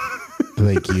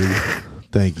 Thank you.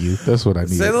 Thank you. That's what I need.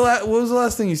 Say what was the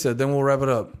last thing you said? Then we'll wrap it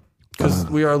up. because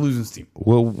we are losing steam.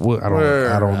 Well, I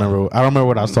don't remember. I don't remember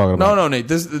what I was talking about. No, Nate.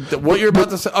 What you're about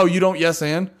to say. Oh, you don't yes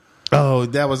and? Oh,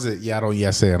 that was it. Yeah, I don't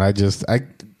yes and.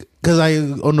 Because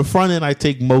on the front end, I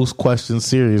take most questions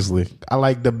seriously. I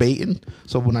like debating.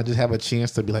 So when I just have a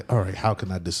chance to be like, all right, how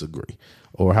can I disagree?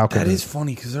 Or how can That is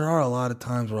funny because there are a lot of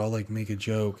times where I'll like make a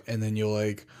joke and then you'll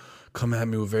like come at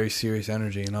me with very serious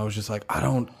energy. And I was just like,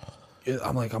 I'm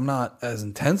not as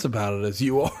intense about it as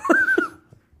you are.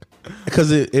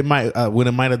 Because it might, what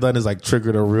it might have done is like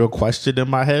triggered a real question in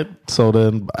my head. So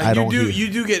then You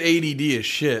do get ADD as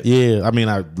shit. Yeah, I mean,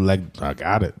 I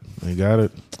got it. I got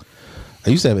it. I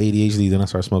used to have ADHD, then I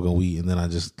started smoking weed, and then I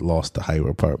just lost the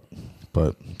hyper part.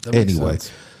 But anyway,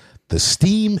 the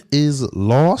steam is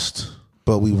lost,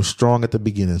 but we were strong at the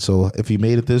beginning. So if you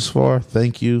made it this far,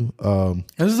 thank you.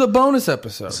 This is a bonus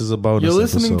episode. You're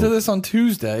listening to this on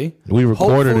Tuesday. We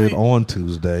recorded it on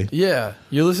Tuesday. Yeah,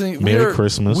 you're listening. Merry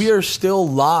Christmas. We are still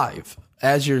live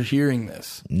as you're hearing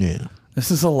this. Yeah.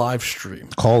 This is a live stream.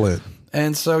 Call it.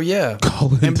 And so, yeah.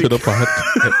 Call into the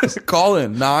podcast. Call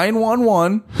in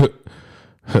 911.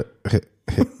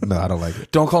 No, I don't like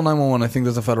it. Don't call 911. I think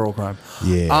that's a federal crime.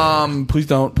 Yeah. Please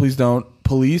don't. Please don't.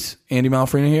 Police, Andy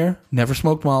Malfrina here. Never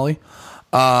smoked Molly.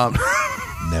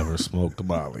 Never smoked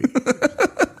Molly.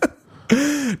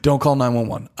 Don't call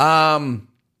 911.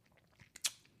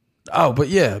 But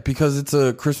yeah, because it's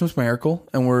a Christmas miracle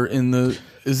and this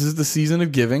is the season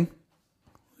of giving.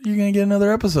 You're going to get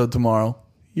another episode tomorrow.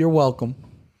 You're welcome.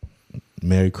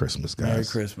 Merry Christmas, guys. Merry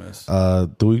Christmas.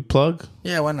 Do we plug?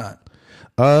 Yeah, why not?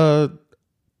 On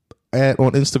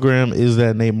Instagram is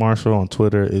that Nate Marshall. On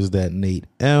Twitter is that Nate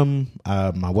M.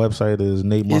 My website is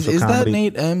Nate Marshall Is Comedy. that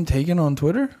Nate M taken on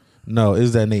Twitter? No,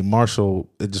 is that Nate Marshall?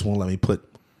 It just won't let me put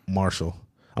Marshall.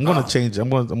 I'm gonna change. I'm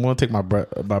gonna take my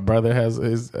brother has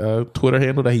his Twitter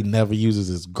handle that he never uses.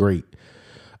 It's great.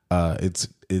 It's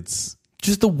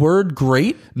just the word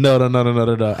great. No.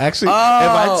 Actually, if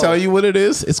I tell you what it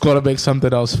is, it's gonna make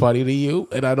something else funny to you,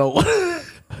 and I don't want.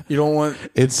 You don't want.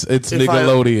 It's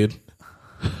Nickelodeon.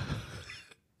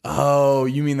 Oh,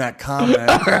 you mean that comment?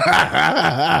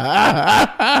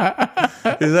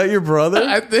 Is that your brother?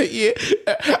 I think, yeah.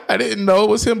 I didn't know it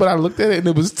was him, but I looked at it and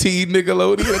it was T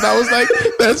Nickelodeon, and I was like,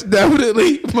 "That's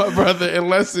definitely my brother."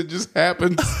 Unless it just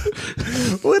happens.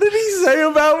 What did he say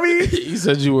about me? He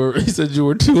said you were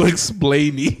too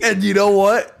explainy. And you know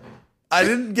what? I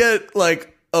didn't get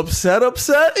like upset,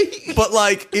 but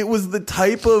like it was the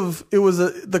type of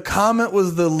the comment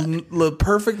was the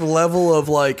perfect level of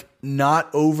like not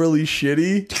overly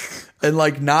shitty and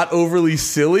like not overly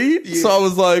silly. Yeah. So I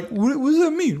was like, what does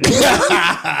that mean? What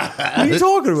are you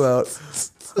talking about?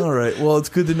 All right. Well, it's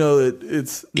good to know that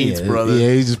it's Nate's brother.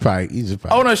 Yeah, he's just probably.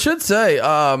 Oh, and I should say,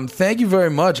 thank you very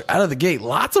much. Out of the gate,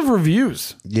 lots of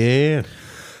reviews. Yeah.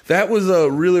 That was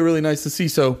really, really nice to see.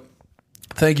 So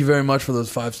thank you very much for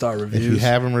those 5-star reviews. If you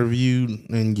haven't reviewed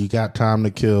and you got time to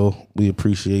kill, we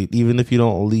appreciate. Even if you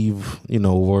don't leave,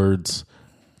 words,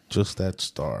 just that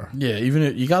star. Yeah, even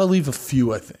if, you got to leave a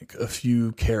few. I think a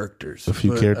few characters.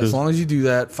 Characters. As long as you do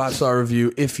that, 5-star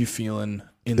review. If you're feeling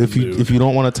in the mood. If you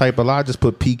don't want to type a lot, just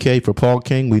put PK for Paul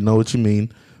King. We know what you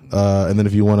mean. And then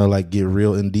if you want to like get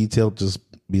real in detail, just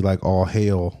be like, "All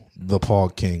hail the Paul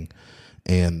King."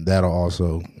 And that'll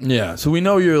also, yeah. So we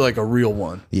know you're like a real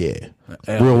one. Yeah,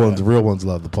 real ones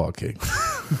love the Paul King.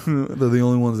 They're the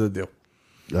only ones that do.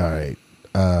 All right.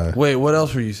 Wait, what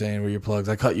else were you saying? Were your plugs?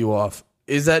 I cut you off.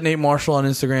 Is that Nate Marshall on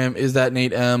Instagram? Is that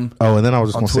Nate M? Oh, and then I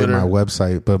was just going to say my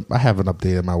website, but I haven't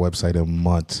updated my website in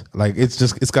months. Like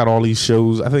it's got all these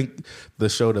shows. I think the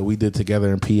show that we did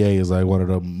together in PA is like one of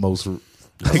the most.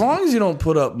 As long as you don't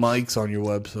put up mics on your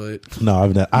website.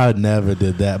 No, I never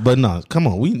did that. But no, come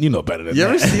on, you know better than that. You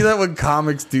ever see that when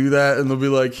comics do that and they'll be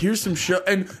like, "Here's some show,"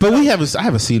 but I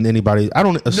haven't seen anybody. I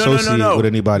don't associate with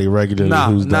anybody regularly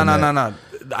who's done that. No.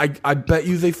 I bet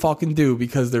you they fucking do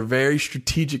because they're very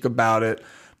strategic about it.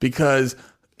 Because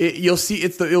you'll see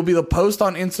it'll be the post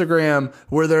on Instagram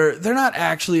where they're not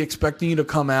actually expecting you to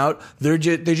come out. They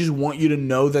just want you to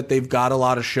know that they've got a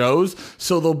lot of shows.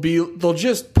 So they'll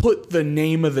just put the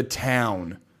name of the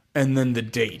town and then the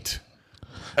date.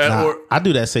 I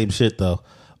do that same shit though.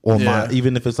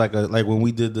 Even if it's like when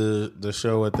we did the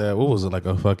show at that, what was it, like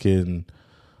a fucking,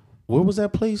 where was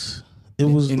that place? It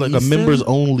was like Easton? A members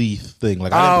only thing.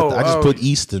 Like I just put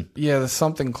Easton. Yeah, the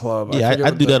something club. Yeah,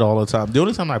 I do that all the time. The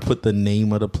only time I put the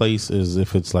name of the place is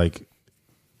if it's like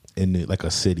in like a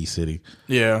city.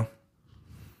 Yeah.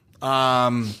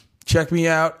 Check me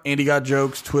out. Andy Got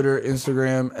Jokes, Twitter,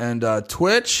 Instagram, and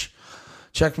Twitch.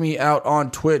 Check me out on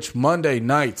Twitch Monday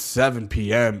nights, 7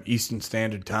 p.m. Eastern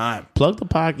Standard Time. Plug the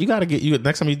podcast. You got to get you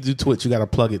next time you do Twitch. You got to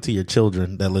plug it to your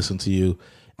children that listen to you,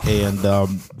 and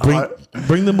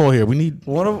bring them all here. We need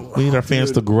our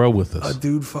fans to grow with us.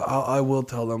 I will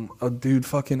tell them. A dude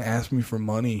fucking asked me for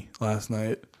money last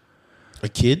night. A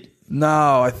kid?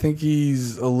 No, I think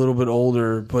he's a little bit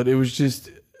older, but it was just,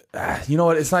 you know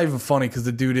what? It's not even funny because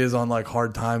the dude is on like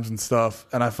hard times and stuff.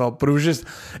 And I felt, but it was just,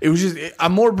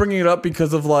 I'm more bringing it up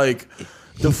because of like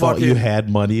the fucking. You had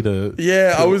money to.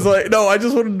 Yeah, I was like, no, I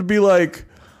just wanted to be like,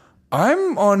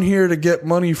 I'm on here to get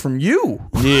money from you.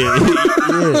 Yeah,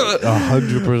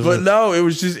 100%. But no, it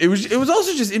was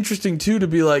also just interesting too to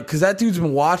be like, because that dude's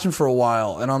been watching for a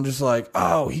while, and I'm just like,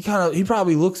 oh, he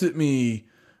probably looks at me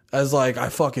as like I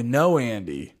fucking know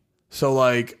Andy. So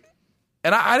like,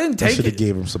 and I didn't take it. Should have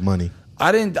gave him some money.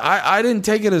 I didn't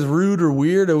take it as rude or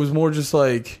weird. It was more just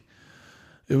like,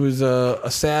 it was a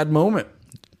sad moment.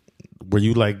 Were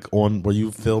you were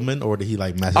you filming or did he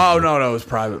like message Oh, you? no, it was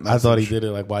private message. I thought he did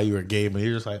it like while you were gaming.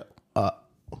 You're just like,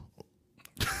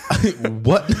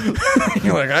 what?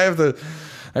 You're like,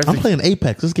 I'm playing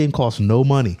Apex. This game costs no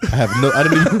money. I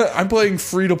didn't even. I'm playing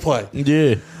free to play.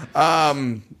 Yeah.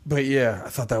 But yeah, I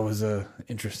thought that was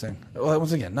interesting. Well,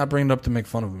 once again, not bringing it up to make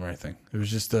fun of him or anything. It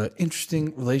was just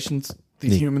interesting relations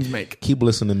these humans make. Keep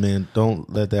listening, man.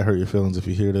 Don't let that hurt your feelings. If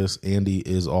you hear this, Andy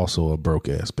is also a broke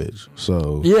ass bitch.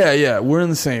 So yeah, we're in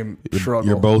the same struggle.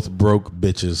 You're both broke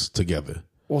bitches together.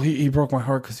 Well, he broke my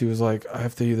heart because he was like, I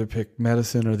have to either pick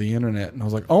medicine or the internet, and I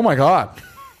was like, oh my god,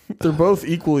 they're both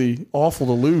equally awful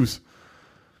to lose.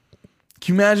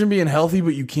 Can you imagine being healthy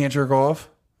but you can't jerk off?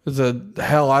 It's a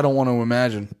hell I don't want to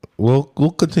imagine. We'll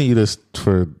continue this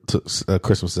for a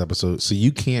Christmas episode. So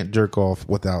you can't jerk off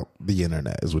without the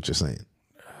internet, is what you're saying.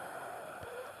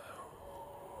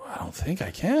 I don't think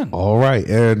I can. All right,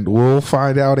 and we'll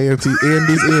find out Andy's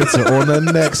answer on the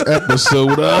next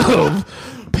episode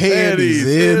of Panties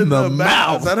in the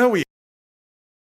Mouth. Is that how we